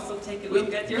we also take a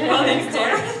look at your colleagues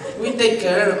there. We take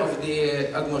care of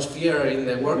the atmosphere in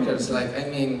the workers.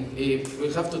 If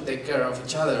we have to take care of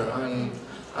each other,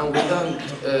 and we don't,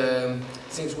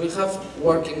 since we have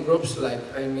working groups,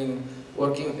 writing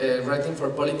for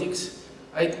politics,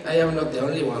 I am not the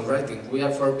only one writing. We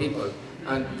are 4 people.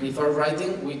 And before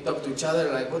writing, we talk to each other,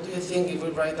 what do you think if we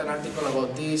write an article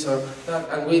about this or that?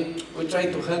 And we try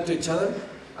to help each other,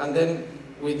 and then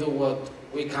we do what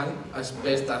we can as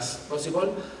best as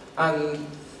possible. And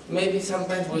maybe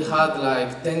sometimes we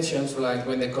had tensions,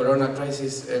 when the Corona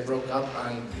crisis broke up,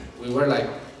 and we were a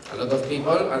lot of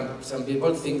people, and some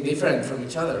people think different from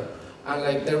each other.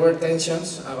 And there were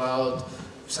tensions about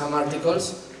some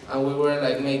articles, and we were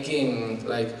making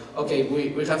okay,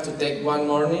 we have to take one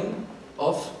morning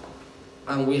off,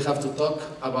 and we have to talk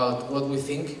about what we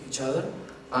think each other,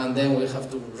 and then we have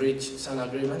to reach some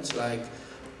agreements.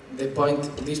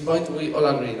 this point we all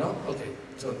agree, no? Okay,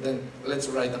 so then let's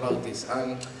write about this.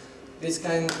 And this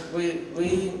kind,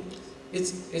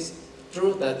 it's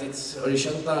true that it's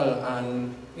horizontal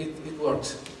and it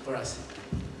works for us.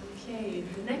 Okay,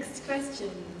 the next question.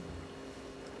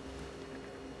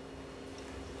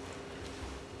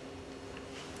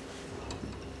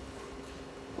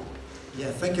 Yeah,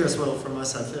 thank you as well from my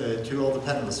side to all the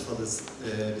panelists for this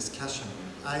discussion.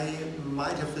 I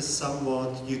might have a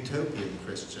somewhat utopian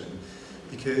question,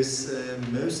 because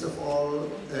most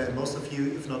of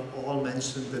you, if not all,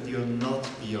 mentioned that you're not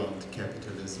beyond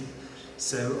capitalism.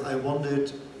 So I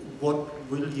wondered, what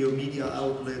will your media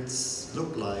outlets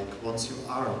look like once you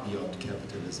are beyond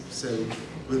capitalism? So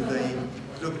will they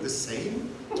look the same,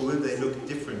 or will they look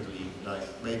differently, like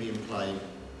maybe implying,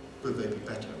 will they be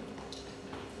better?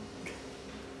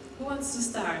 Who wants to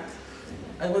start?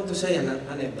 I want to say an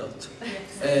anecdote.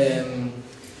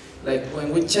 Like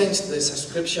when we changed the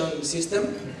subscription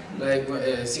system, like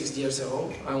 6 years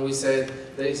ago, and we said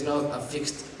there is not a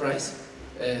fixed price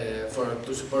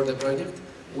to support the project,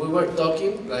 we were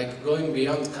talking like going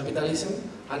beyond capitalism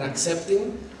and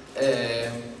accepting,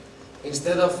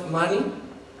 instead of money,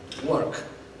 work.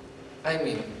 I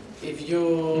mean, if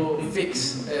you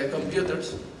fix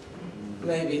computers,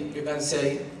 maybe you can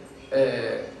say,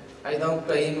 I don't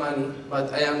pay money,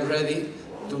 but I am ready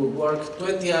to work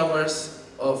 20 hours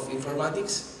of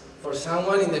informatics for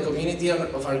someone in the community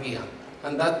of Argia.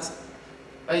 And that,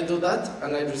 I do that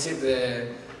and I receive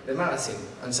the magazine.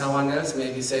 And someone else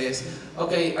maybe says,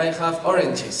 okay, I have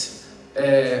oranges.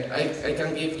 I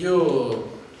can give you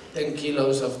 10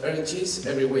 kilos of oranges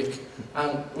every week.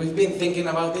 And we've been thinking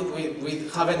about it, we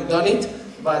haven't done it,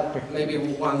 but maybe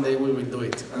one day we will do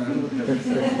it. I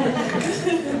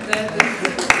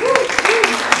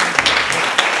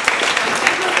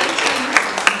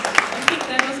think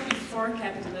that was before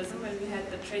capitalism, when we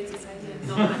had the trade society and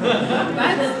so on.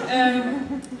 But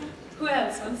who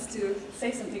else wants to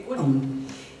say something?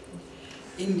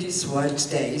 In this world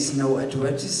there is no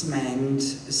advertisement,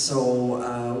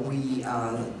 so we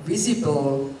are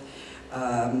visible.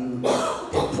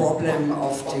 The problem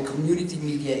of the community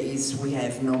media is we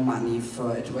have no money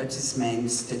for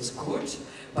advertisements, that's good,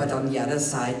 but on the other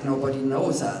side nobody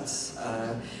knows us.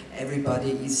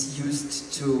 Everybody is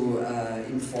used to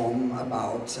inform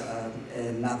about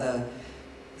another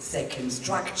second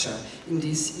structure. In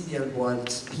this ideal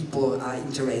world, people are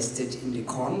interested in the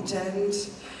content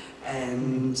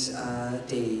and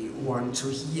they want to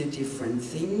hear different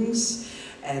things.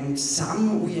 And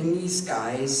some Viennese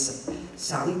guys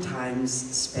sometimes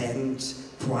spend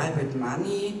private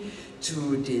money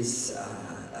to this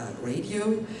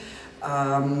radio,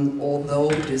 although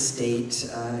the state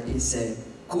is a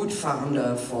good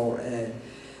founder for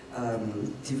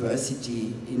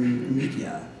diversity in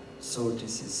media. So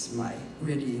this is my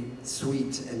really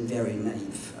sweet and very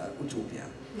naive utopia.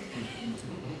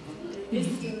 This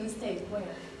is in the state, where?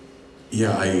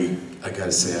 Yeah, I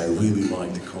gotta say, I really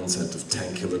like the concept of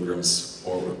 10 kilograms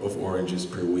of oranges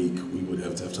per week. We would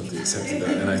have definitely accepted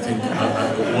that. And I think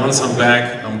once I'm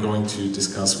back, I'm going to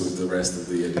discuss with the rest of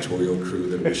the editorial crew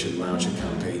that we should launch a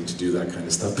campaign to do that kind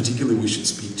of stuff. Particularly, we should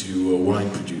speak to wine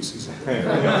producers.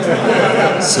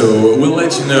 So we'll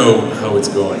let you know how it's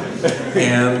going.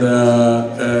 And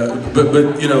but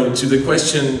you know, to the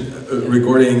question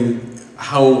regarding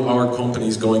how our company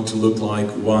is going to look like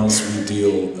once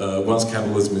once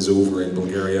capitalism is over in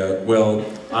Bulgaria. Well,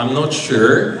 I'm not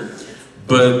sure,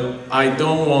 but I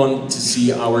don't want to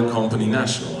see our company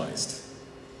nationalized.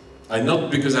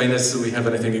 Not because I necessarily have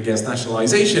anything against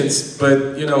nationalizations,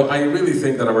 but you know, I really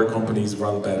think that our companies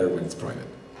run better when it's private.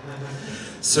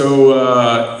 So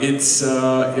in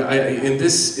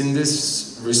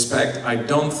this respect, I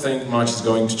don't think much is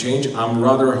going to change. I'm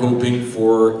rather hoping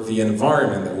for the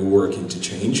environment that we work in to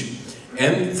change,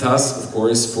 and thus, of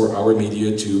course, for our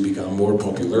media to become more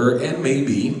popular and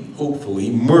maybe,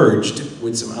 hopefully, merged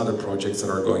with some other projects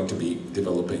that are going to be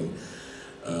developing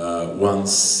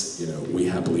once, you know, we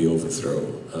happily overthrow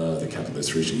the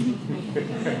capitalist regime.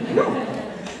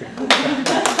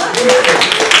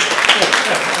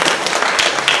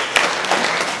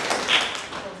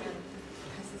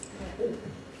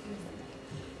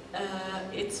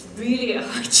 It's really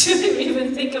hard to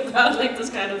even think about like this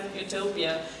kind of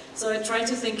utopia. So I try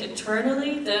to think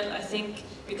internally that I think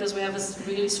because we have a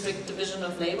really strict division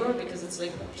of labor, because it's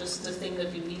like just the thing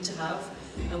that we need to have,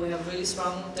 and we have really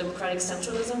strong democratic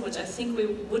centralism, which I think we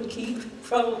would keep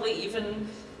probably even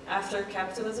after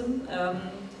capitalism.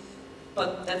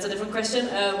 but that's a different question.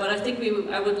 But I think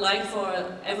I would like for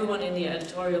everyone in the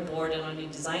editorial board and on the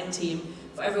design team,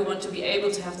 for everyone to be able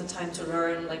to have the time to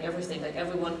learn, like everything, like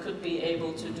everyone could be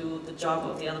able to do the job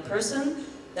of the other person.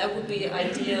 That would be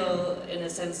ideal in a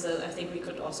sense that I think we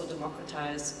could also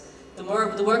democratize the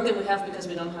work that we have, because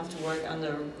we don't have to work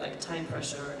under like time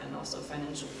pressure and also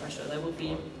financial pressure. That would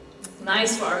be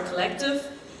nice for our collective,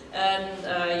 and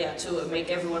yeah, to make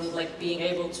everyone like being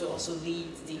able to also lead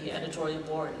the editorial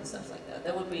board and stuff like that.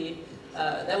 That would be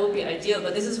ideal.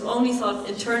 But this is only thought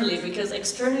internally, because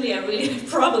externally I really have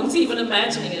problems even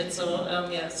imagining it. So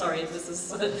yeah, sorry, this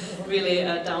is really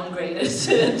downgraded.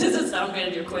 This has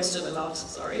downgraded your question a lot.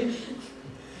 Sorry.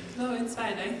 No, it's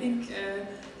fine. I think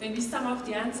maybe some of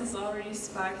the answers already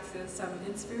sparked some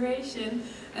inspiration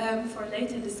for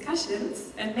later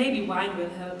discussions, and maybe wine will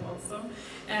help also.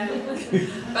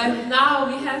 But now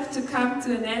we have to come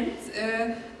to an end.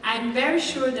 I'm very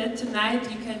sure that tonight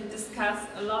you can discuss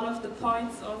a lot of the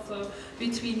points also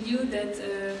between you, that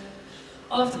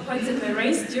all of the points that were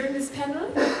raised during this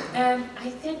panel. I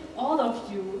thank all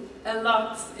of you a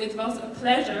lot. It was a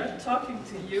pleasure talking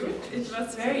to you. It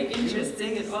was very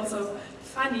interesting and also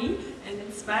funny and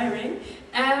inspiring.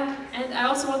 And I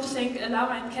also want to thank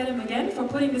Laura and Callum again for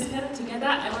putting this panel together.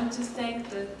 I want to thank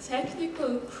the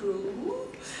technical crew.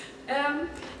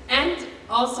 And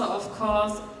also, of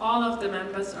course, all of the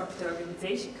members of the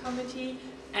organization committee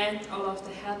and all of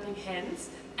the helping hands.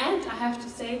 And I have to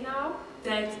say now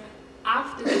that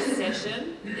after this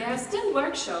session, there are still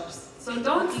workshops, so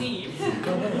don't leave.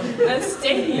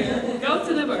 Stay here, go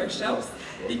to the workshops,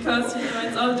 because you know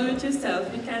it's all do-it-yourself.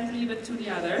 We can't leave it to the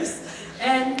others.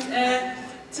 And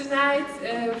tonight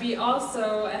we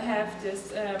also have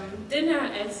this dinner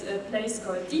at a place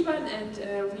called Divan, and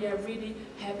we are really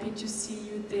happy to see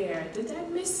you there. Did I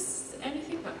miss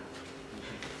anything?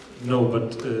 No,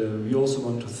 but we also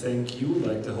want to thank you,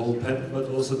 like the whole panel, but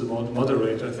also the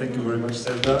moderator. Thank you very much,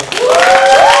 Sevda.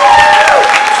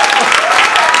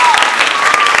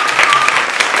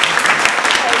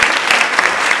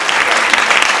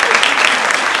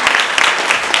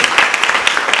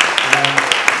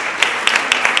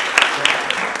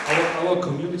 Our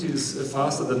community is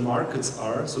faster than markets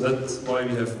are, so that's why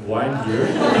we have wine here.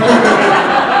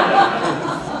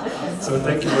 So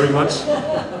thank you very much.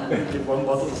 Give one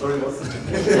bottle, sorry, what?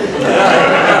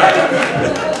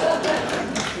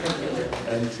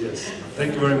 And yes,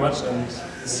 thank you very much, and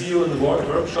see you in the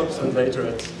workshops and later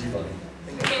at Divan.